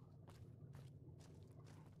then.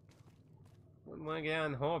 Wouldn't want to get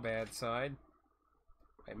on her bad side.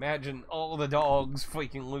 I imagine all the dogs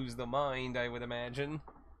freaking lose their mind, I would imagine.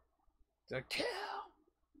 To kill!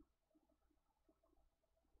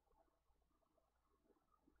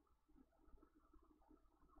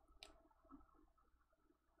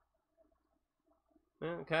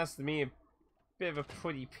 Well, it cost me a bit of a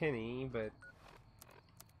pretty penny, but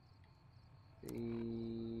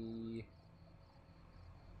the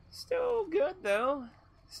still good though.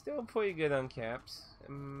 Still pretty good on caps.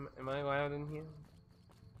 Am I allowed in here?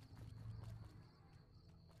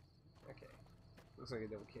 Okay. Looks like a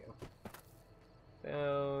don't kill.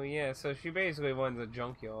 So yeah, so she basically runs a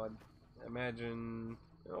junkyard. Imagine,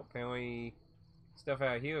 oh, apparently stuff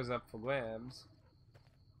out here is up for grabs.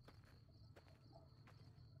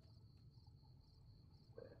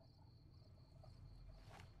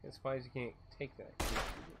 I suppose you can't take that.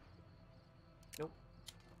 Nope.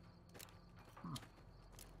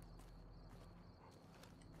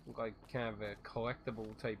 Look like kind of a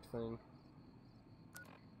collectible type thing.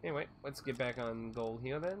 Anyway, let's get back on gold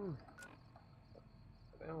here then.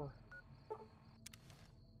 Well,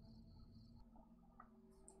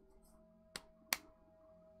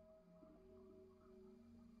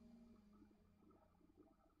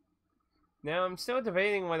 now I'm still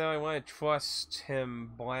debating whether I want to trust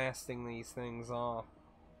him blasting these things off.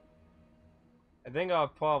 I think I'll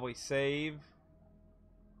probably save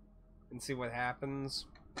and see what happens.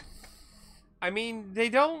 I mean, they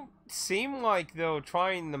don't seem like they're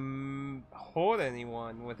trying to hurt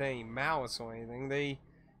anyone with any malice or anything. They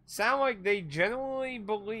sound like they genuinely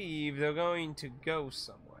believe they're going to go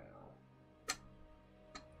somewhere.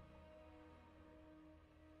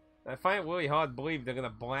 I find it really hard to believe they're going to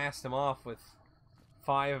blast him off with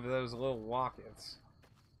 5 of those little rockets.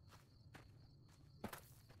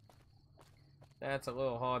 That's a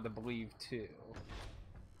little hard to believe too.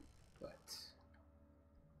 But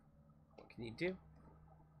what can you do?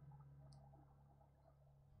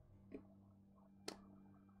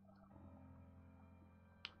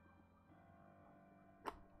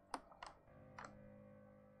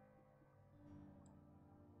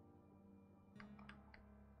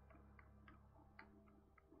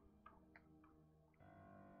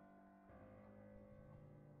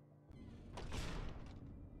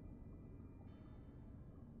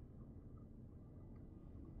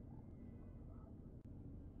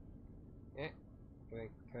 Yeah.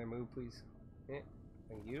 Can I move, please? Yeah.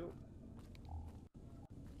 Thank you.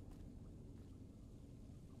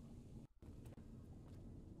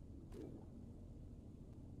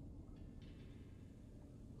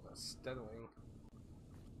 stuttering.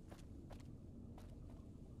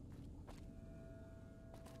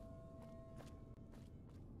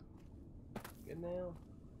 Good now?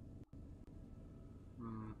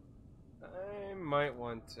 I might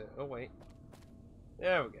want to... Oh, wait.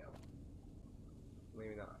 There we go.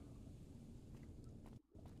 Maybe not.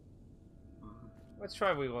 Let's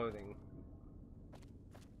try reloading.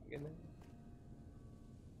 Good now?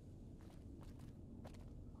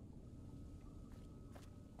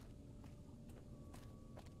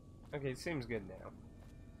 Okay, it seems good now.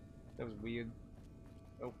 That was weird.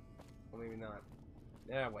 Oh, well, maybe not.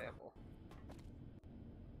 Yeah, whatever.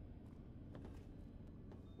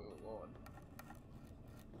 Oh, Lord.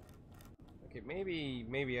 Okay,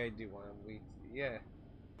 maybe I do want to leave. Yeah.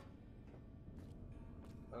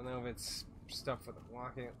 I don't know if it's stuff for the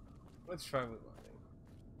blocking. Let's try reloading.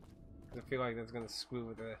 Because I feel like that's gonna screw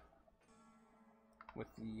with the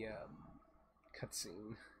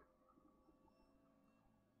cutscene.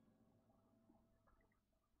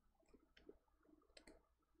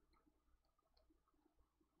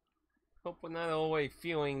 Hope we're not always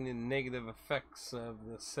feeling the negative effects of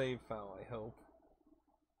the save file, I hope.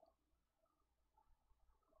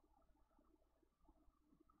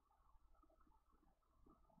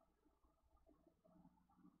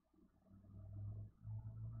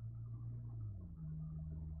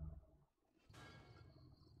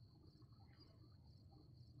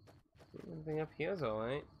 Everything up here is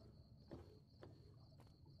alright.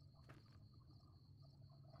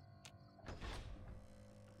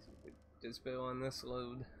 Just go on this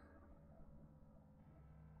load.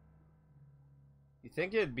 You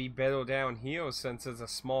think it'd be better down here since it's a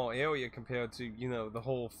small area compared to, you know, the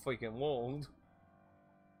whole freaking world.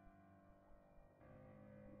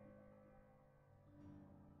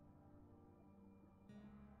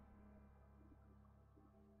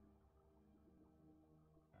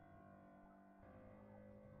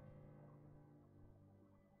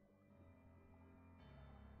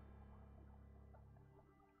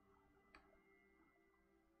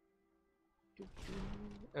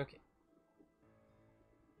 Okay.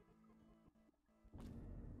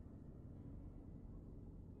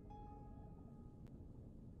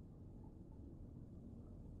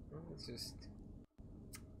 Let's just...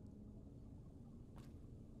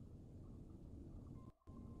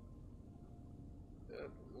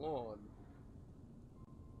 Good Lord.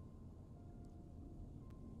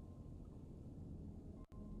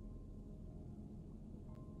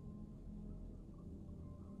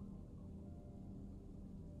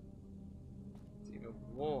 It's even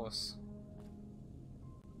worse.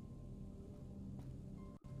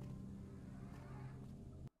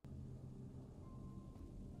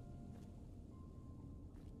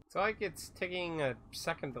 It's like it's taking a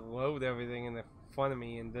second to load everything in front of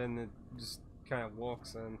me, and then it just kind of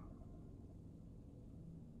walks in.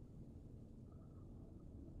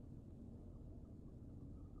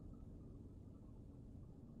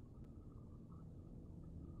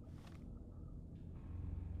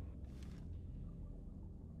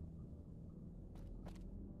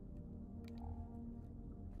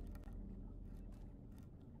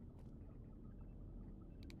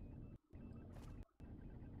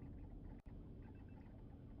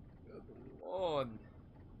 Good Lord.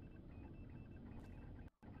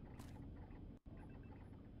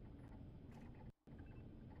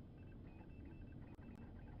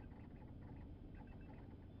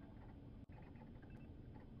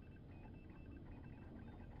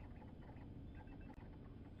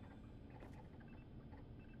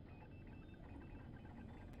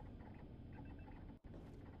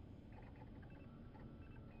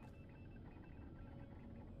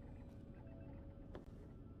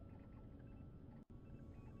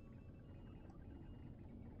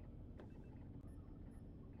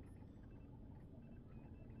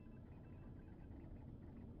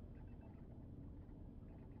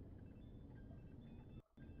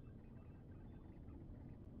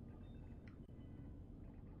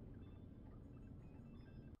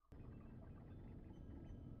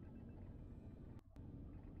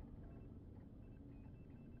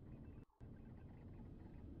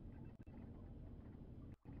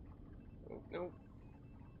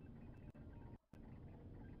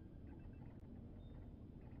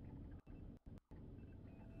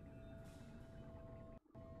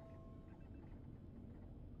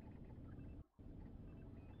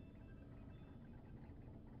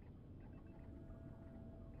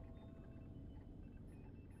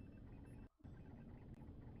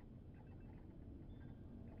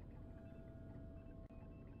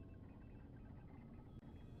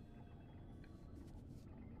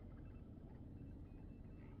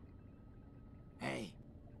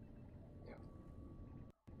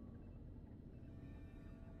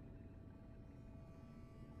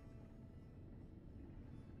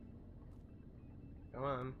 Come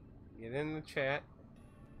on. Get in the chat.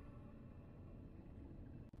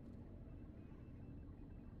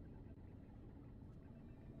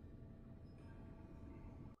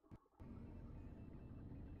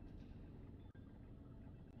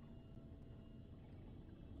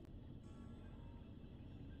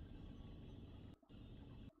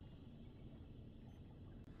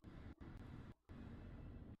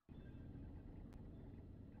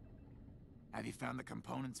 Have you found the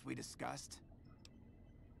components we discussed?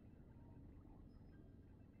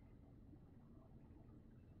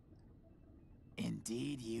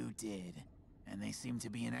 Indeed you did. And they seem to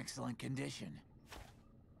be in excellent condition.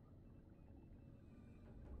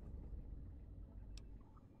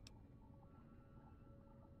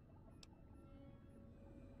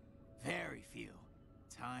 Very few.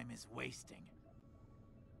 Time is wasting.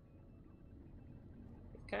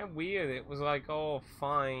 It's kind of weird. It was like all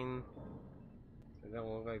fine. It don't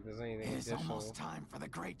look like there's anything It is additional. almost time for the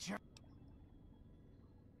great journey.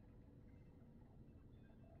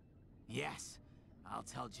 Yes, I'll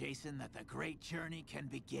tell Jason that the great journey can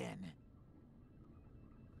begin.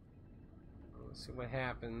 Let's see what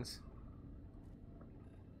happens.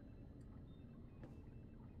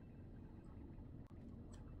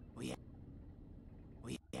 We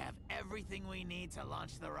have everything we need to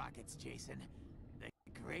launch the rockets, Jason. The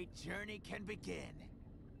great journey can begin.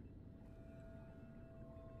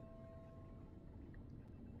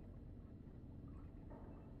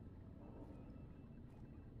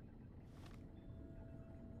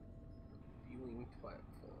 Viewing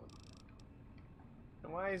platform.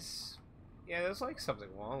 And why is... Yeah, there's like something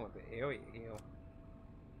wrong with the area here.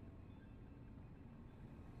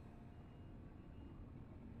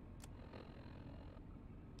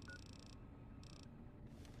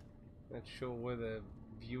 Not sure where the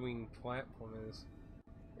viewing platform is.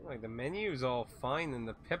 Like the menu's all fine in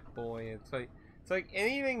the Pip-Boy. It's like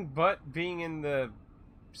anything but being in the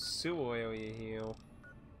sewer area here.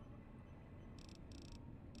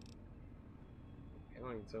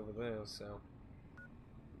 Apparently it's over there, so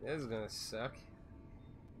this is gonna suck.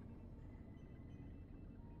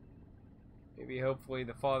 Maybe hopefully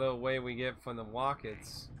the farther away we get from the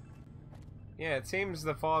rockets. Yeah, it seems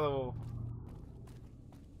the farther,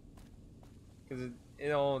 because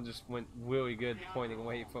it all just went really good pointing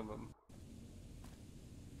away from them.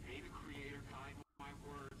 May the Creator guide my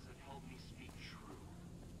words and help me speak true.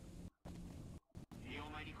 The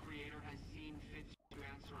Almighty Creator has seen fit to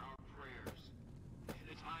answer our prayers.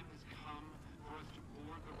 The time has come for us to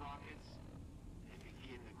board the rockets and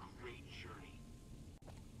begin the great journey.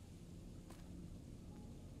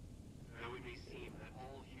 Though it may seem that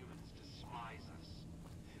all humans despise us,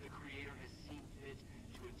 the Creator has seen fit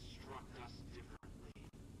to instruct us differently.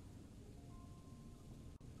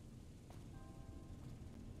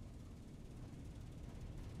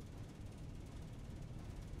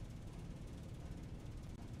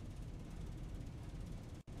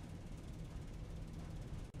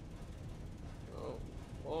 Oh,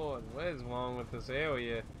 Lord, what is wrong with this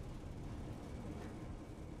area?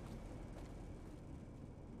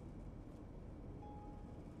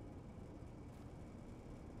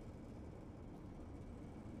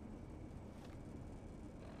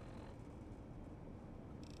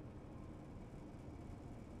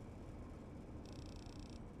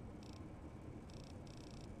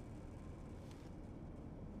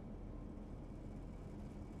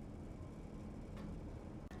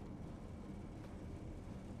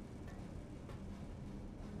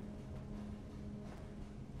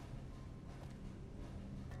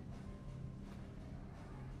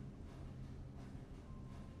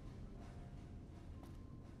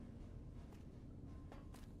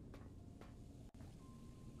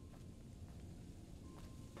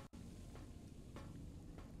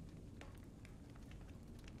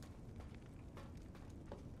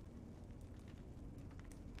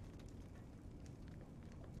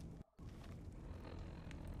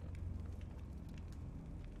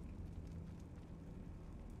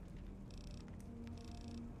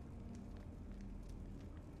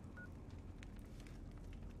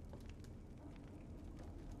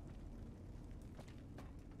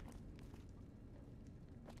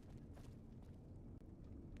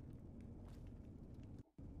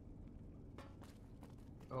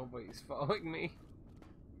 Oh, but he's following me.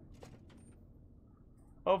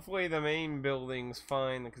 Hopefully the main building's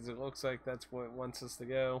fine, because it looks like that's where it wants us to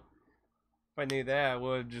go. If I knew that, I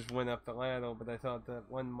would have just went up the ladder, but I thought that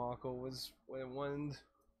one marker was where it wanted.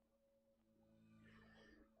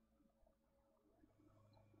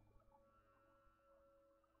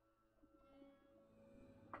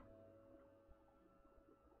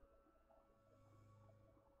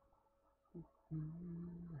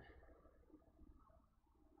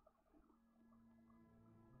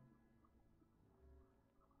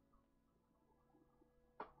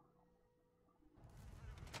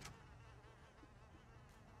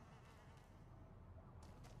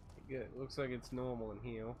 Good. Looks like it's normal in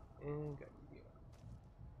here. And got here.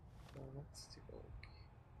 Well, let's take a look.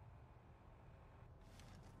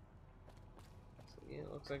 So yeah,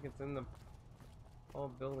 it looks like it's in the whole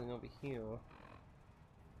building over here.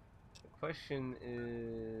 The question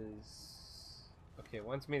is, okay, it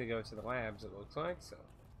wants me to go to the labs. It looks like so.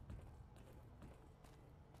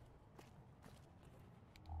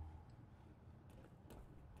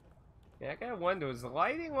 Yeah, I gotta wonder, is the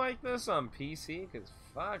lighting like this on PC? Because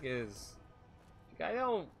fuck is... Like, I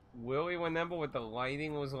don't really remember what the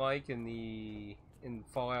lighting was like in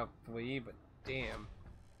Fallout 3, but damn.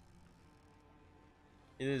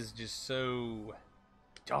 It is just so...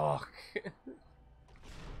 dark.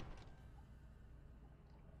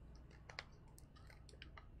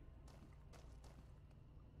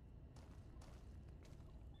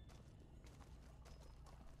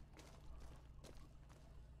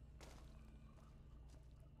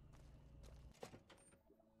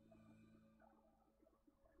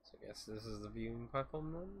 So I guess this is the viewing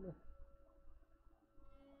platform then?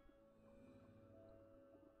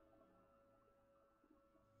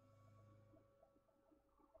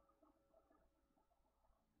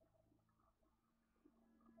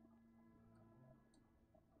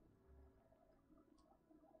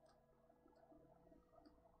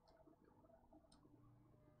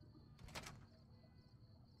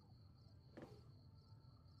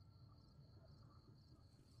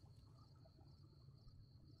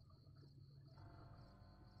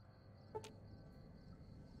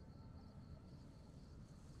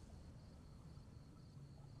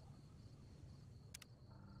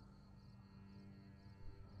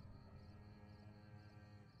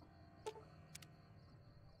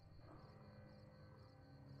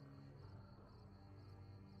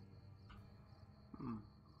 Hmm.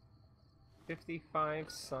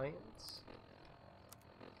 55 science?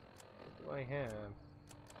 What do I have?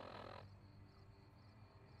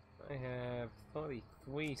 I have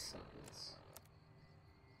 33 science.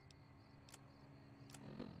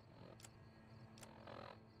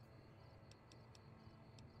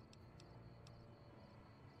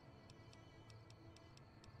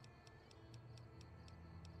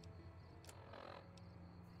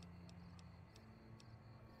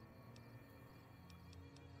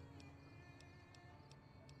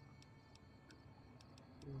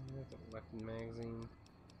 There's a weapon magazine.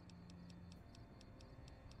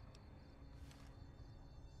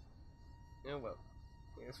 Oh well.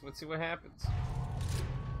 I guess we'll see what happens.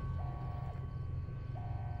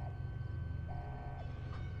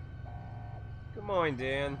 Good morning,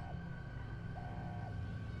 Dan.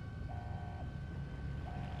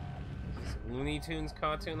 Is this a Looney Tunes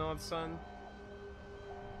cartoon all of a sudden?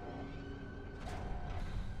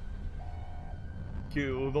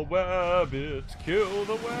 Kill the rabbit! Kill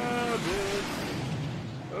the rabbit!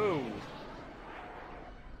 Oh.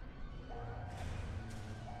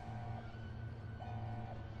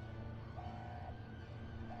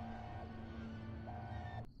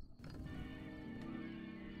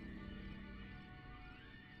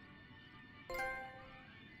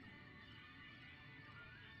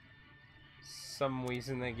 Some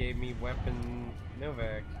reason they gave me weapon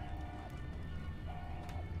Novak.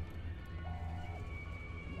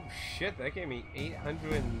 Oh shit, that gave me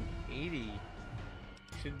 880.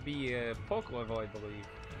 Should be a poke level, I believe.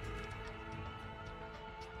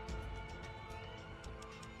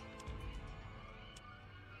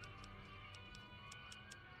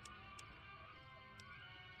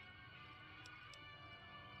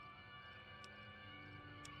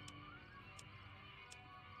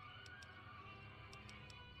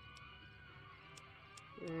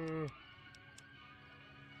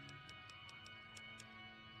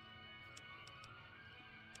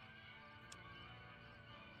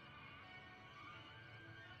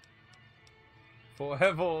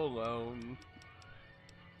 Forever alone.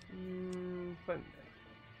 But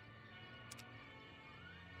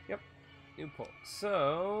yep, new poke.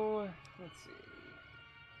 So let's see.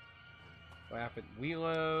 Rapid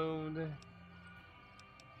reload.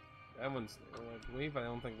 That one's new, I believe. I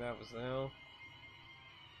don't think that was new.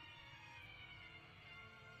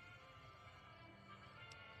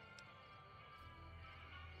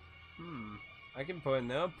 I can put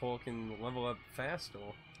another poke and level up faster.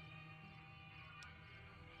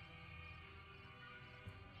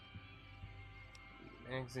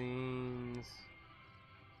 Magazines.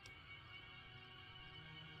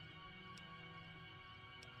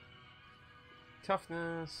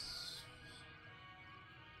 Toughness.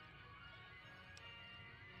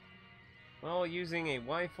 While using a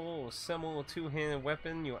rifle or similar two-handed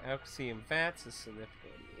weapon, your accuracy in VATS is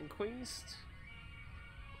significantly increased.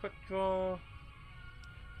 Quick draw.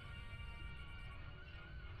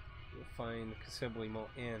 You'll find considerably more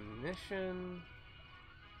ammunition.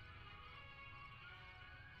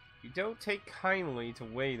 You don't take kindly to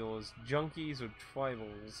raiders, junkies, or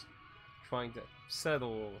tribals trying to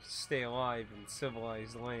settle or stay alive in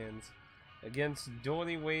civilized lands. Against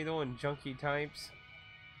dirty raider and junkie types,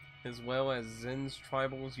 as well as Zen's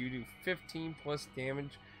tribals, you do 15 plus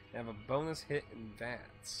damage and have a bonus hit in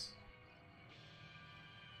VATS.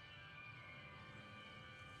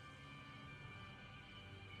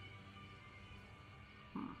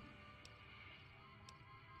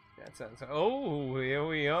 That sounds... Oh, here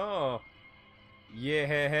we are.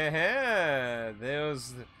 Yeah,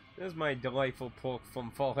 there's my delightful pork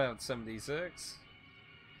from Fallout 76.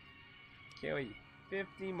 Carry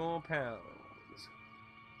 50 more pounds.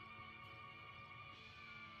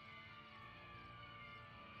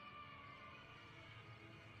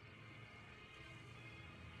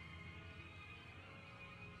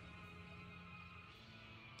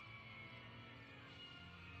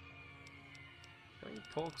 How many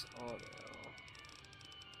porks are there?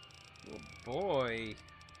 Oh boy.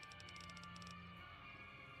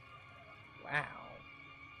 Wow.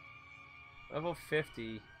 Level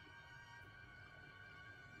 50.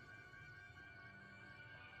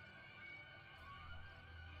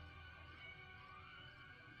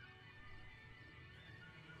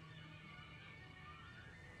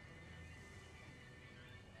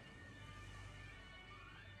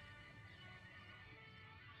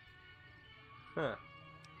 Huh.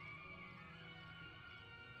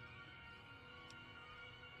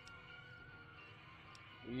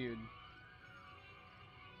 Weird.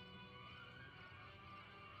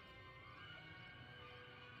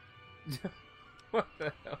 What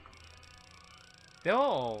the hell? There are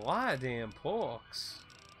a lot of damn porks.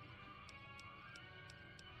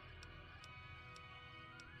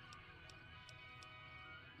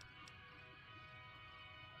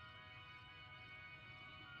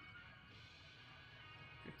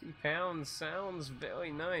 £50 sounds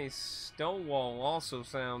very nice. Stonewall also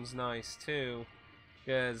sounds nice too,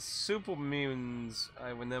 because super mutants I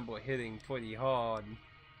remember hitting pretty hard.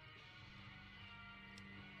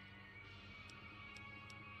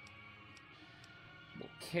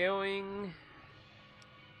 Killing.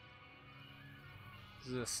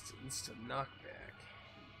 Just instant knockback.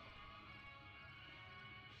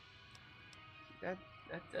 That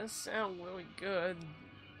does sound really good.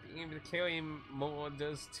 Being able to carry him more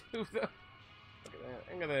does too, though. Look at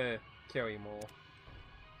that. I'm gonna carry more.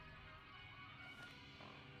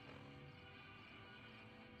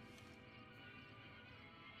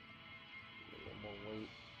 A little more weight.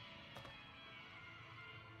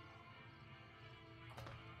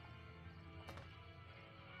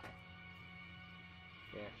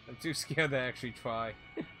 Yeah, I'm too scared to actually try.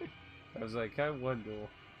 I was like, I wonder.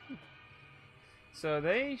 So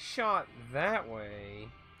they shot that way.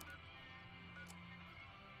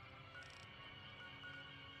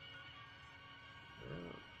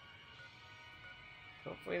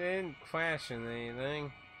 Hopefully they didn't crash into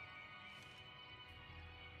anything.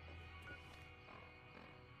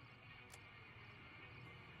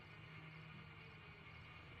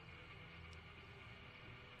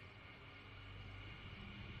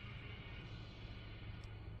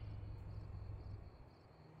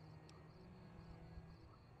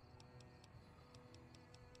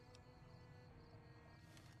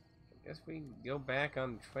 I guess we go back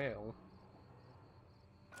on the trail.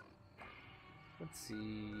 Let's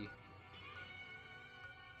see.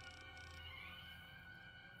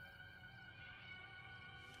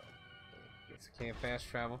 Guess I can't fast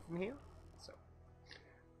travel from here. So,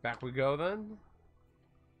 back we go then.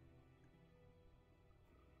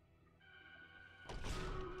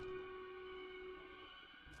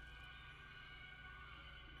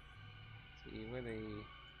 See where they...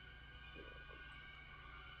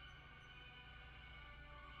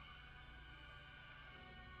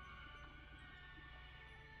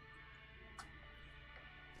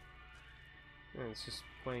 And it's just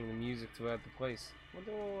playing the music throughout the place.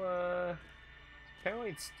 Although, apparently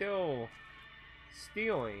it's still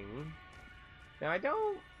stealing. Now I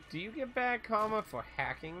don't... Do you get bad karma for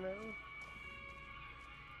hacking though?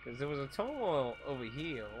 Because there was a total over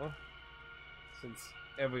here. Since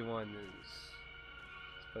everyone is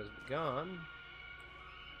supposed to be gone.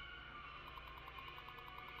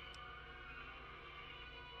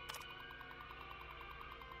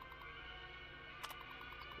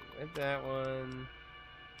 Hit that one.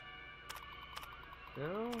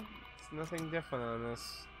 No, it's nothing different on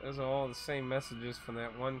this. Those are all the same messages from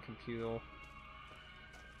that one computer.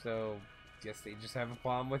 So, guess they just have a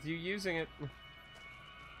problem with you using it.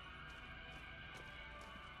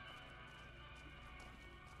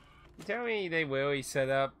 You tell me they really set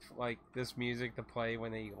up, like, this music to play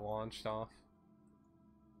when they launched off?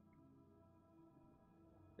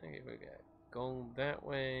 Okay, we got gold that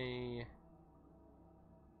way.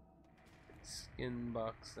 Skin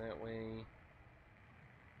box that way.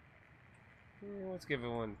 Yeah, let's give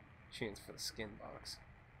everyone a chance for the skin box.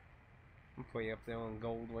 I'm pretty up there on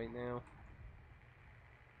gold right now.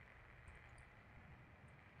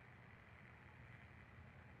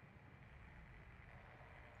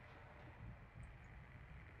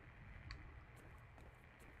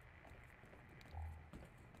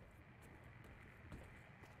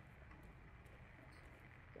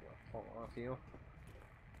 Pull off you.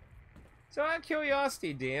 So out of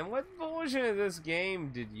curiosity, Dan, what version of this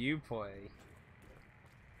game did you play?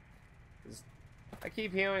 'Cause I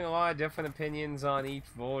keep hearing a lot of different opinions on each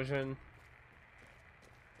version.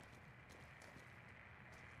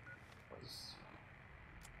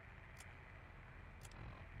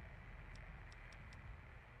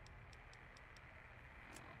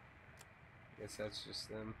 Guess that's just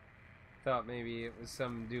them. Thought maybe it was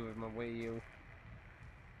something to do with my Wii U.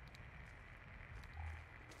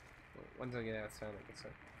 Once I get outside, I guess I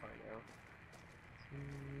can find out.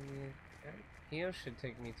 That here should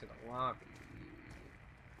take me to the lobby.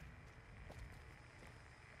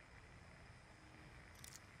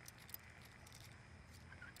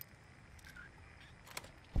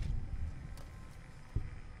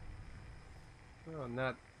 Well,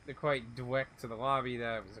 not the quite direct to the lobby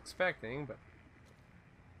that I was expecting, but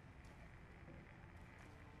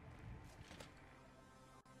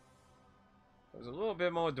it was a little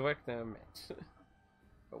bit more direct than I meant.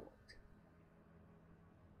 But what?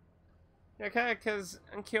 Yeah, kinda, cause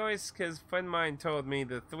I'm curious, cause a friend of mine told me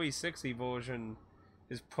the 360 version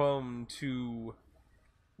is prone to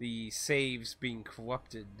the saves being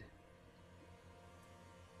corrupted.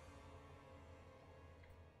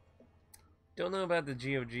 Don't know about the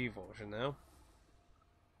GOG version though.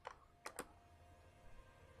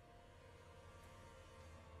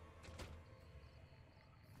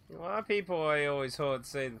 A lot of people I always heard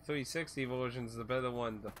say the 360 version's the better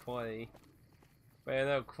one to play. But I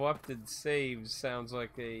know corrupted saves sounds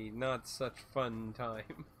like a not such fun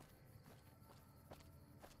time.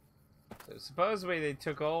 So supposedly they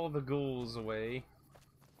took all the ghouls away.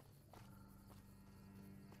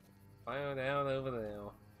 Find out over there.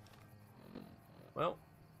 Well,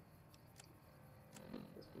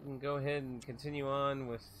 guess we can go ahead and continue on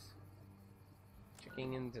with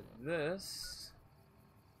checking into this.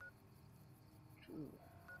 Ooh,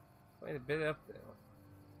 quite a bit up there.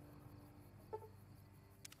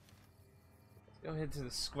 Let's go ahead to the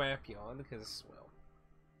scrapyard because, well,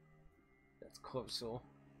 that's closer.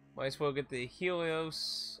 Might as well get the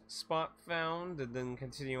Helios spot found and then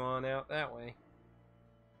continue on out that way.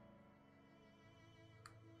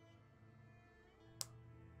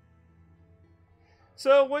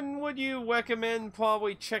 So when would you recommend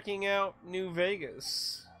probably checking out New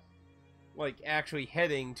Vegas? Like actually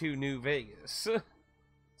heading to New Vegas?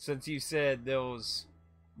 Since you said those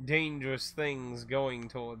dangerous things going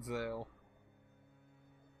towards there.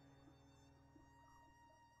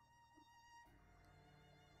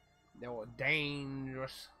 They were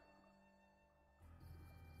dangerous.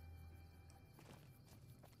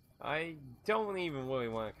 I don't even really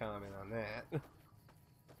want to comment on that.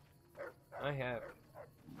 I have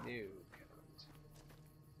no comment.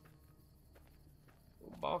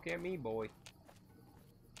 Don't balk at me, boy.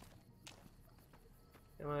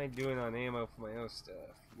 How am I doing on ammo for my own stuff?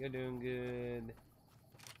 You're doing good.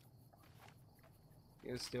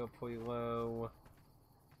 You're still pretty low.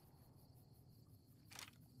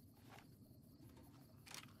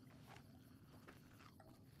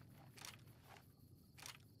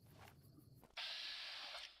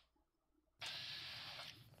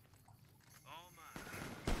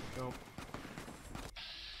 Nope.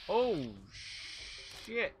 Oh,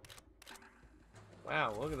 shit.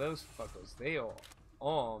 Wow, look at those fuckers. They are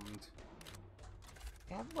armed.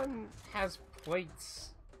 That one has plates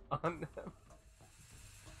on them.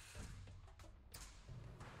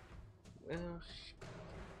 Well, shit.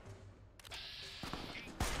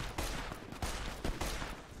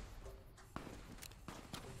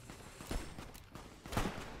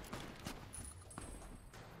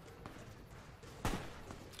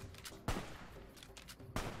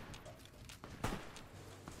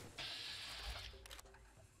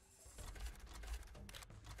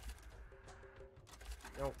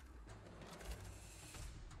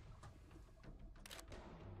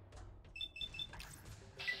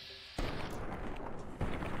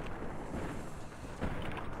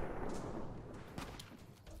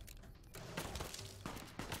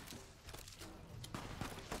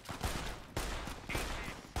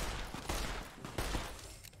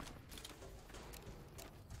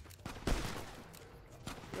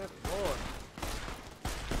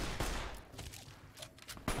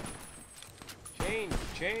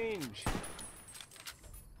 change.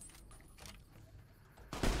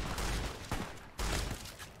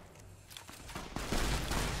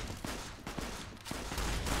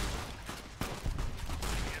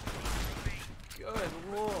 Good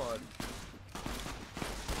lord.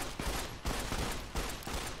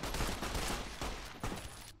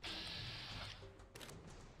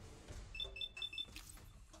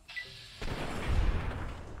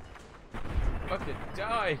 About to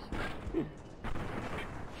die.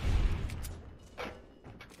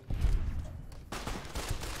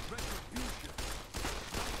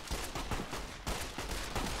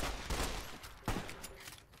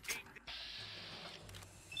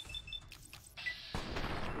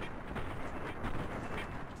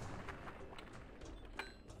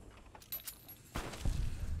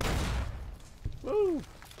 Woo!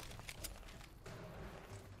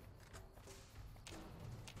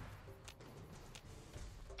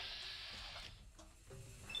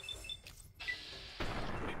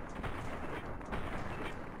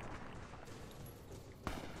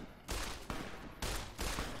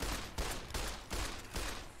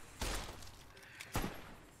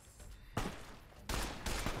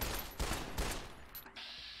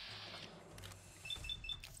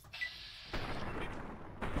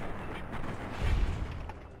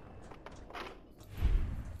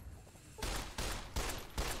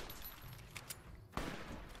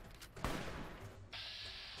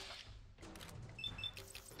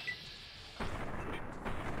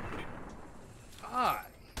 Ah.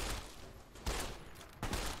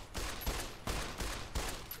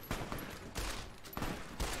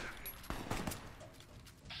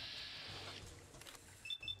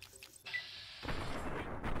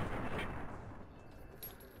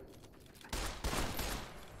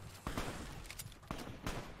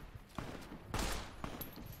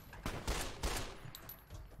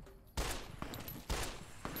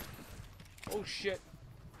 Oh shit.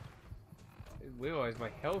 I didn't realize my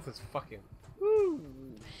health is fucking. Woo!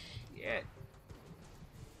 Shit.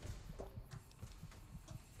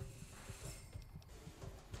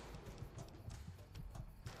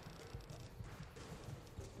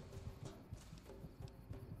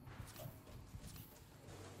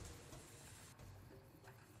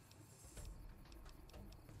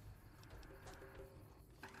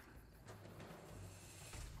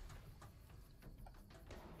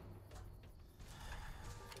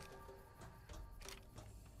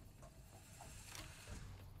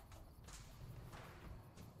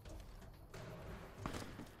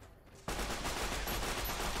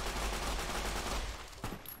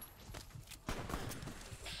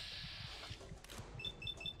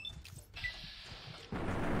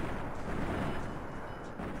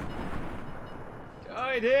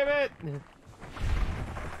 Die, damn it!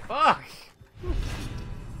 Fuck!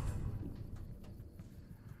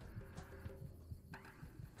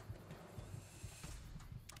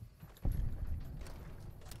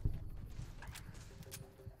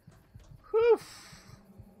 Whew!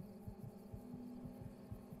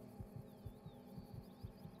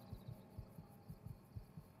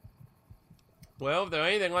 Well, if they're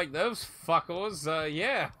anything like those fuckers,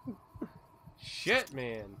 yeah. Shit,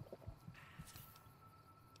 man.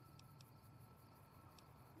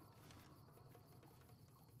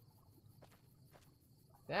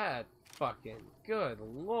 That fucking good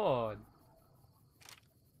lord.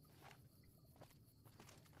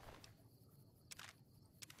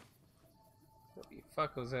 Hope you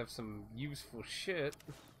fuckers have some useful shit.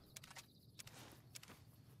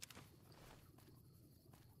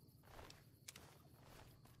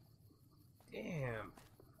 Damn.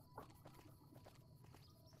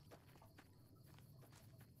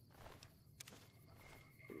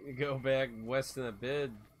 You go back west in a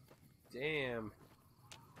bit. Damn.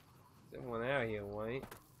 There's one out here, White.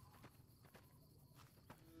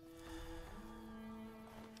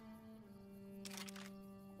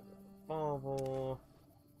 Volvo.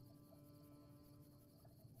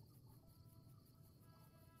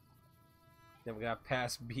 Then we got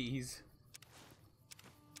past bees.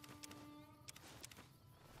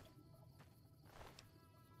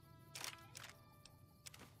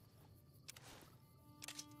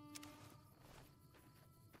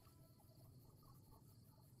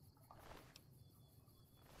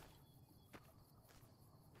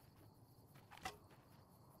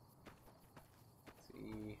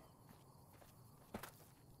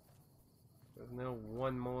 There's no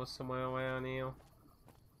one more somewhere around here.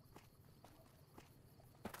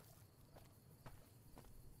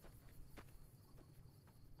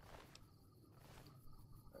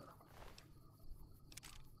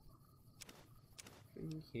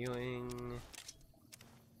 Free healing.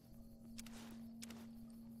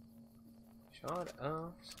 Shot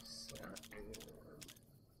of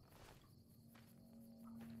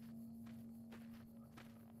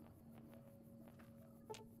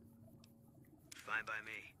Fine by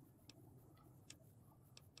me.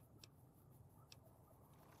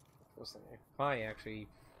 Probably actually,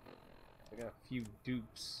 I got a few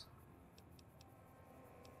dupes.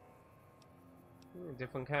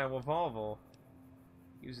 Different kind of revolver.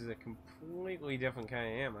 Uses a completely different kind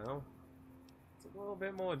of ammo. It's a little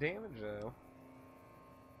bit more damage though.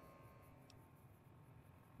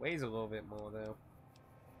 Weighs a little bit more though.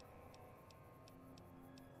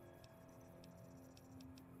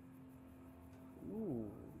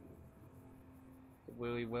 Ooh.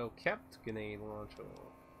 Really well kept grenade launcher.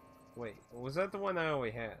 Wait, was that the one I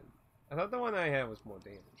already had? I thought the one I had was more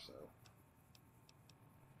damage, so.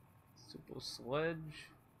 Super sledge.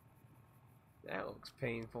 That looks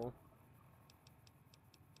painful.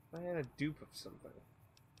 I had a dupe of something.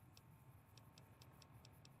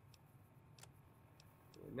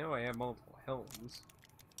 I know I have multiple helms.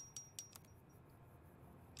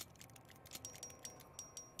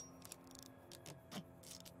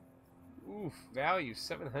 Oof, value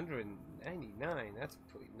 799. That's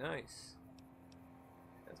pretty nice.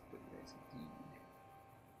 That's pretty nice indeed.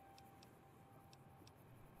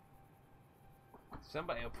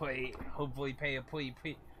 Somebody will hopefully pay a pretty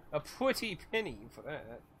penny for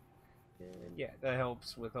that. And yeah, that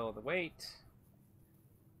helps with all the weight.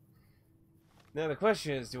 Now the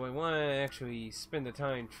question is, do I want to actually spend the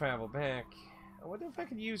time travel back? I wonder if I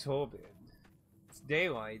could use Horbid. It's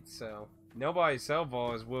daylight, so nobody so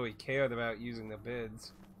far has really cared about using the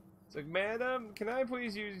bids. It's like, madam, can I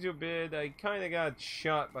please use your bid? I kind of got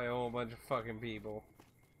shot by a whole bunch of fucking people.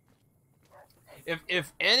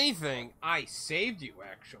 If anything, I saved you,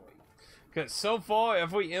 actually. Because so far,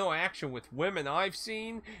 every interaction with women I've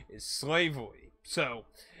seen is slavery. So,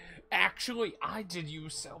 actually, I did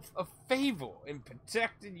yourself a favor and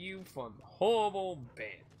protected you from horrible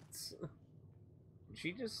bands.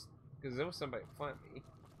 She just... Because there was somebody in front of me.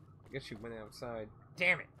 I guess she went outside.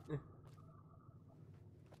 Damn it!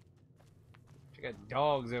 She got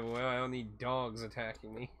dogs everywhere. I don't need dogs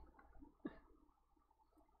attacking me.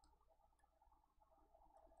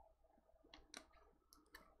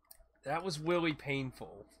 That was really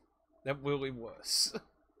painful. That really was.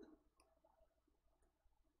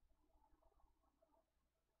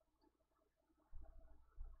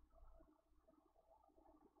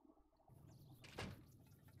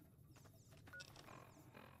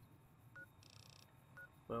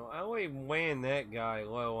 Well, I already ran that guy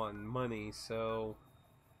low on money, so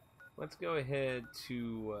let's go ahead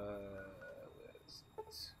to what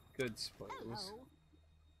is it? Good Springs. Hello.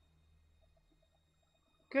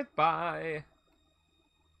 Goodbye.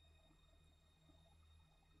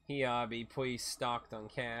 He ought to be pretty stocked on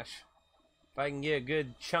cash. If I can get a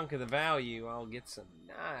good chunk of the value, I'll get some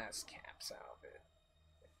nice caps out of it.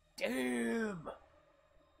 Damn!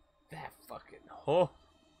 That fucking... Oh!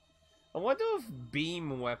 I wonder if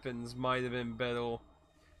beam weapons might have been better.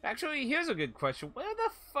 Actually, here's a good question. Where the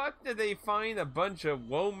fuck did they find a bunch of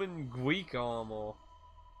Roman Greek armor?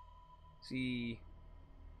 See...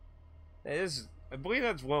 That is... I believe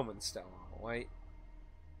that's Roman style armor, right?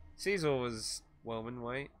 Caesar was Roman,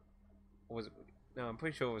 right? Or was it... No, I'm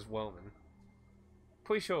pretty sure it was Roman.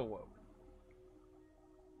 Pretty sure Roman.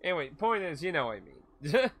 Anyway, point is, you know what I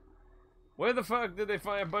mean. Where the fuck did they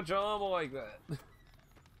find a bunch of armor like that?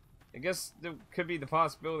 I guess there could be the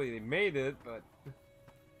possibility they made it, but...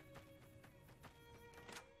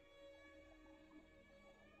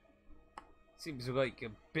 Seems like a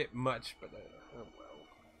bit much, but oh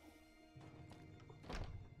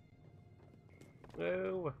well.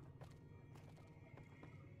 Oh.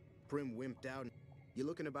 Prim wimped out. You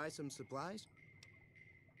looking to buy some supplies?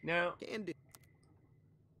 No. Can do.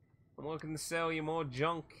 I'm looking to sell you more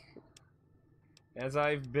junk. As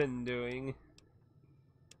I've been doing.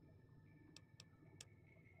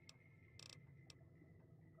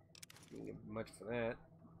 Didn't get much for that.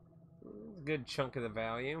 A good chunk of the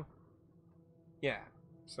value. Yeah,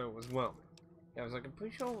 so it was Roman. Yeah, I was like, I'm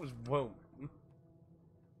pretty sure it was Roman.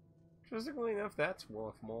 Interestingly enough, that's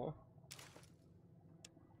worth more.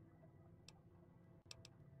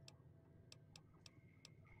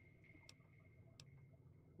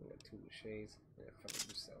 I got 2 machetes. Yeah, fucking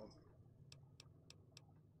do sell.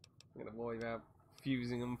 I'm gonna worry about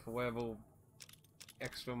fusing them for whatever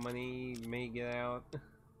extra money may get out.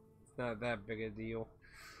 It's not that big a deal.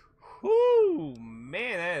 Whoo!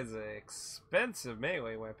 Man, that is an expensive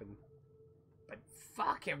melee weapon. But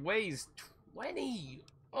fuck, it weighs 20!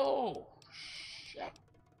 Oh, shit.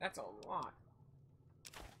 That's a lot.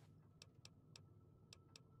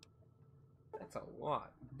 That's a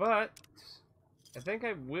lot. But I think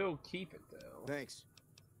I will keep it, though. Thanks.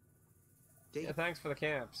 Yeah, thanks for the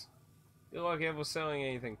caps. Good luck ever selling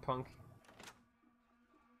anything, punk.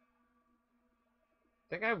 I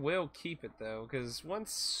think I will keep it, though, because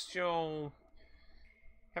once you'll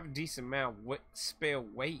have a decent amount of spare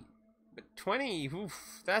weight. But 20,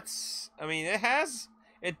 oof, that's... I mean,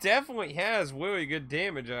 it definitely has really good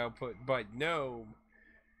damage output, but no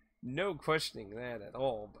questioning that at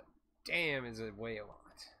all. But damn, is it weigh a lot.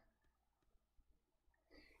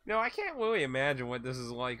 No, I can't really imagine what this is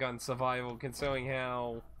like on survival, considering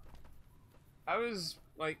how I was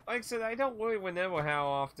like I said, I don't really remember how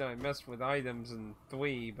often I messed with items in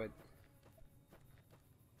 3, but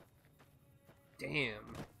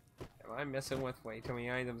damn, am I messing with way too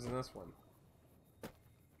many items in this one?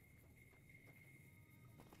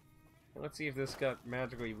 Let's see if this got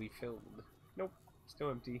magically refilled. Nope,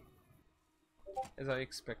 still empty, as I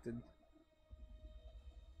expected.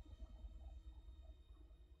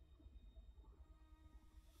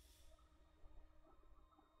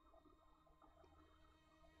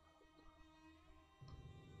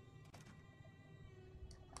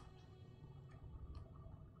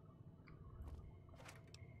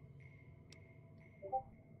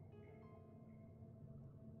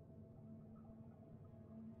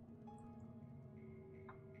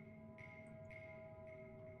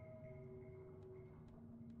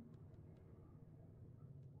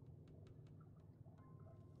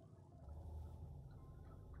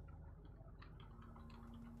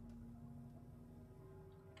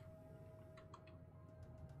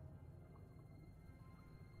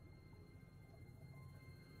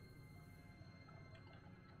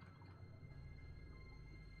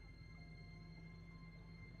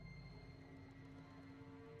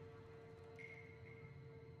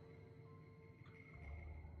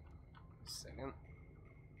 Second.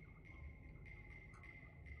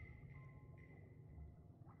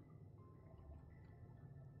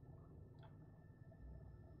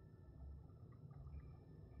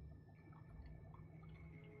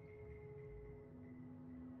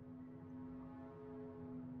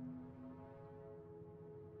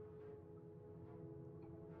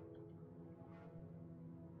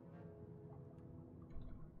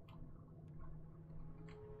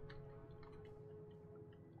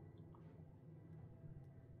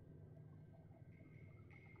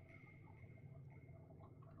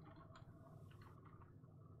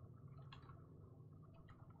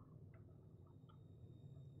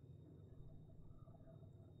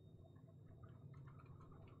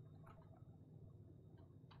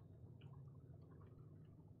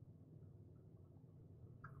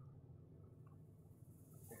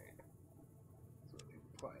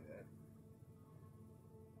 Apply that.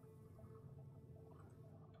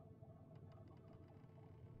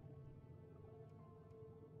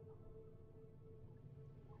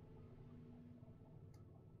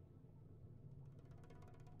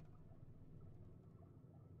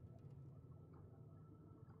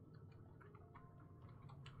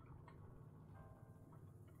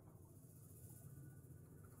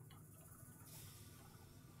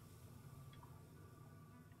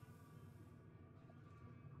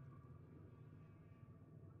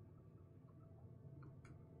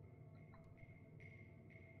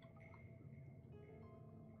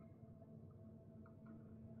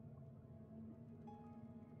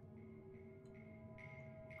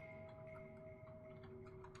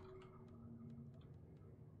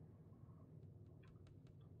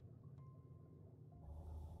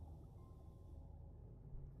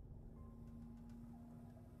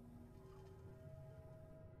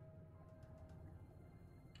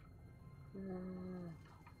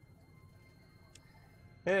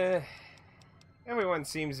 Everyone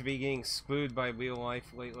seems to be getting screwed by real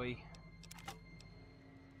life lately.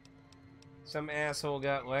 Some asshole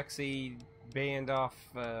got Lexi banned off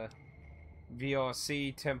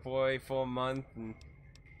VRC temporarily for a month, and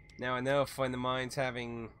now another friend of mine's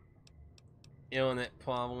having internet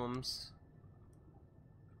problems.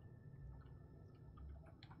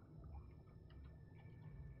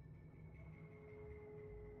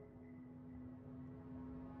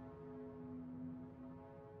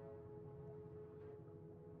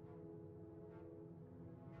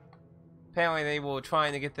 Apparently they were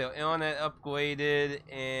trying to get their internet upgraded,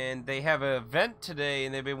 and they have an event today,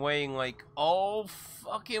 and they've been waiting like all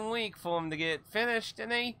fucking week for them to get finished, and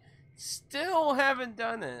they still haven't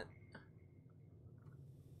done it.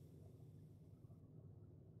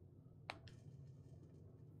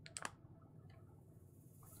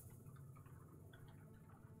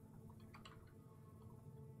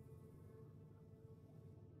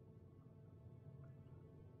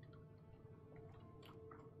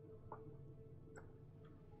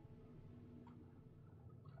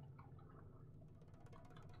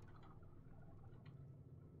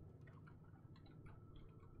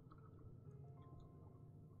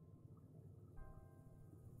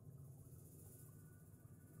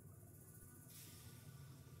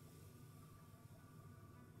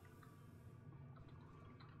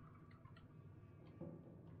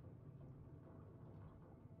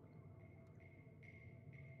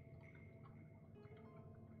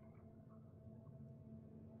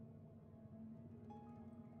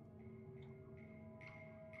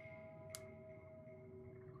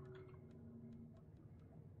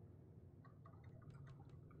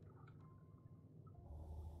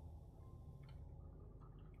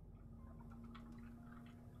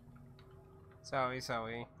 Sorry,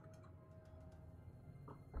 sorry.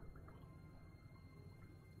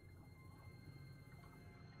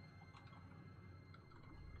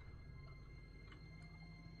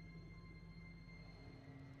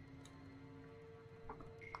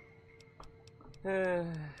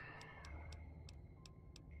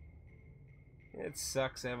 It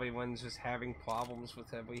sucks everyone's just having problems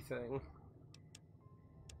with everything.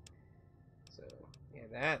 So, yeah,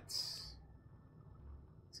 that's...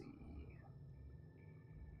 Let's see.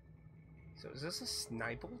 So is this a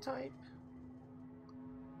sniper type?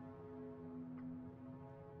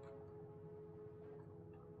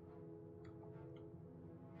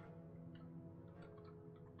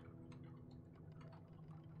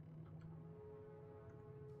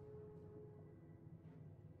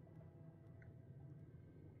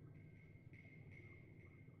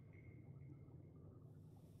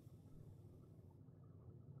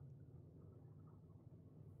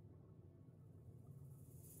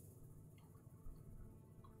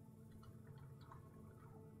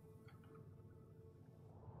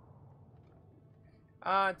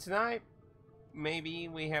 Tonight, maybe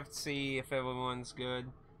we have to see if everyone's good.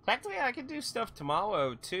 Technically, I could do stuff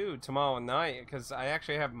tomorrow, too, tomorrow night, because I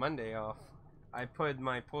actually have Monday off. I put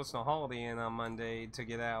my personal holiday in on Monday to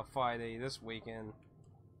get out Friday this weekend.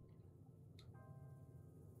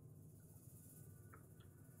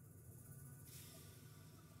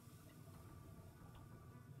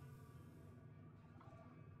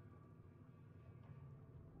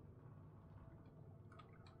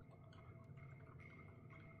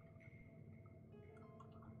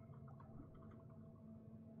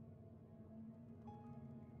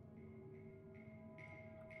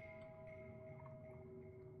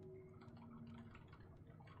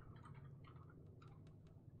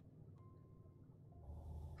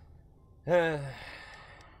 Let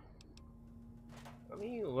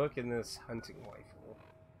me look in this hunting rifle.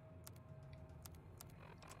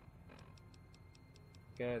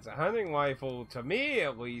 Because a hunting rifle, to me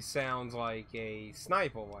at least, sounds like a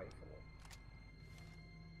sniper rifle.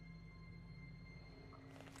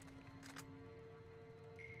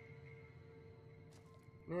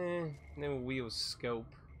 No wheel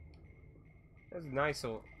scope. That's a nice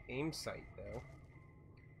little aim sight, though.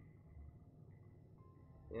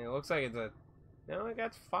 Yeah, it looks like it's a... No, I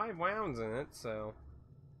got 5 rounds in it, so...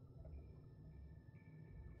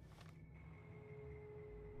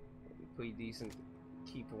 Pretty decent to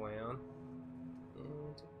keep around.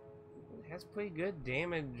 And it has pretty good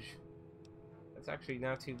damage. That's actually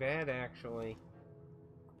not too bad, actually.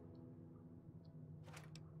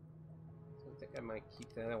 So I think I might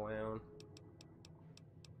keep that around.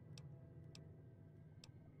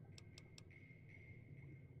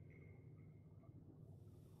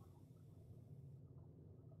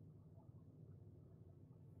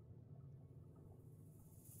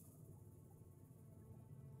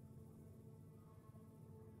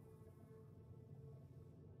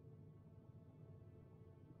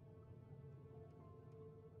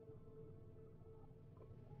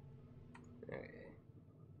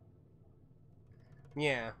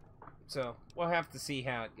 Yeah, so we'll have to see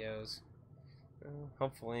how it goes.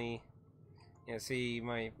 Hopefully, yeah. See,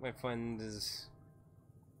 my friend is.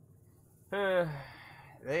 They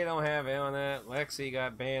don't have internet. Lexi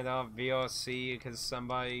got banned off VRC because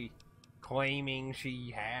somebody claiming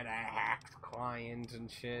she had a hacked client and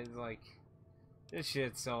shit. It's like, this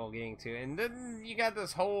shit's all getting to it. And then you got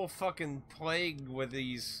this whole fucking plague with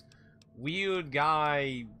these weird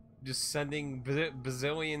guy just sending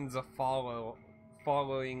bazillions of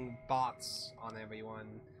following bots on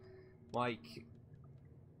everyone. Like,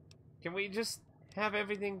 can we just have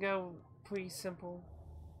everything go pretty simple?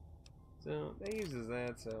 So that uses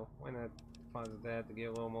that, so why not deposit that to get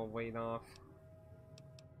a little more weight off?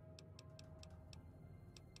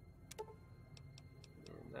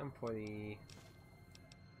 And I'm putting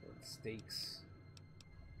stakes.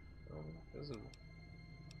 Oh, those are.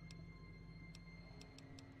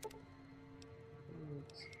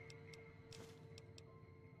 Oops.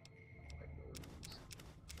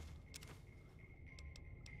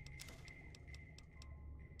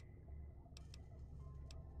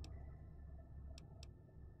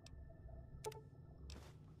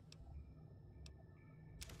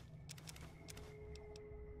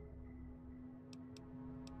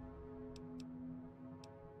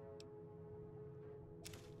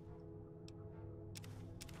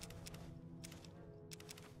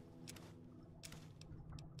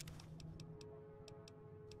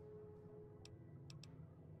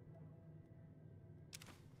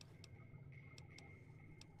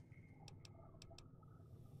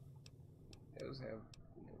 Those have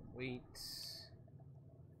weights.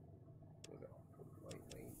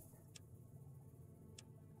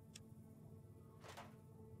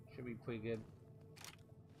 pretty good.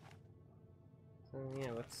 So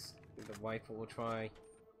yeah, let's do the rifle. We'll try.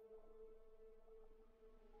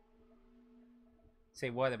 Say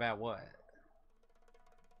what about what?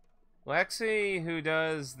 Lexi, who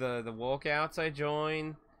does the walkouts I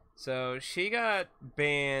join, so she got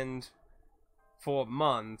banned for a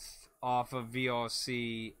month off of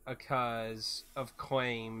VRC because of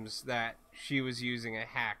claims that she was using a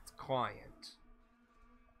hacked client.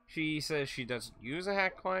 She says she doesn't use a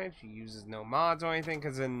hacked client, she uses no mods or anything,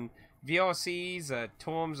 because in VRC's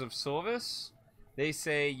terms of service, they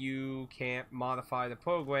say you can't modify the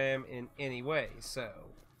program in any way, so.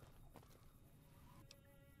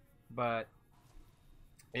 But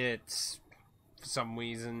it's, for some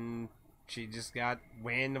reason, she just got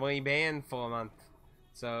randomly banned for a month.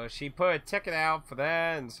 So she put a ticket out for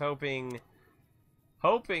that and is hoping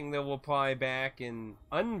they'll reply back and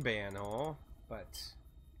unban her, but,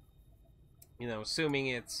 you know, assuming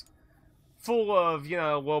it's full of, you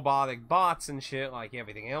know, robotic bots and shit like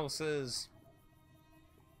everything else is,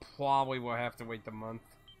 probably will have to wait the month,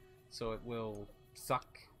 so it will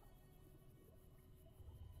suck.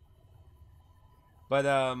 But,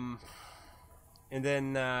 and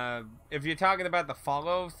then, if you're talking about the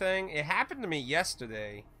follow thing, it happened to me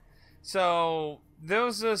yesterday. So,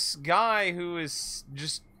 there's this guy who is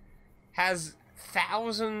just has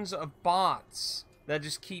thousands of bots that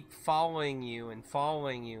just keep following you and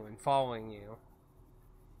following you and following you.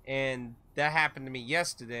 And that happened to me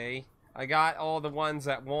yesterday. I got all the ones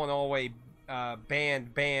that weren't always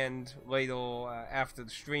banned later after the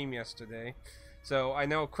stream yesterday. So I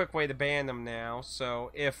know a quick way to ban them now. So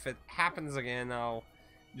if it happens again, I'll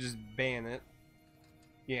just ban it.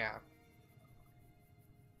 Yeah.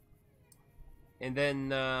 And then,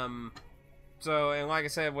 so, and like I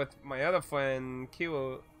said, with my other friend,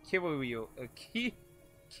 Kiwio,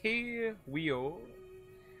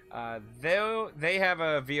 they have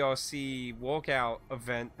a VRC walkout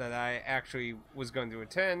event that I actually was going to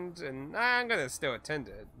attend, and I'm gonna still attend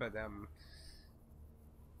it,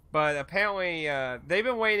 but apparently, they've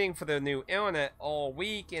been waiting for the new internet all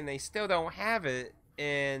week, and they still don't have it,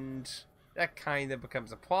 and that kind of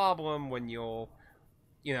becomes a problem when you're,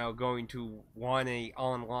 you know, going to run a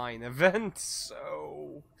online event,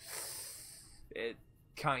 so it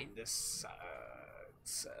kind of sucks,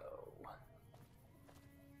 so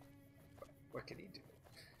what can he do?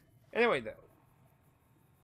 Anyway, though,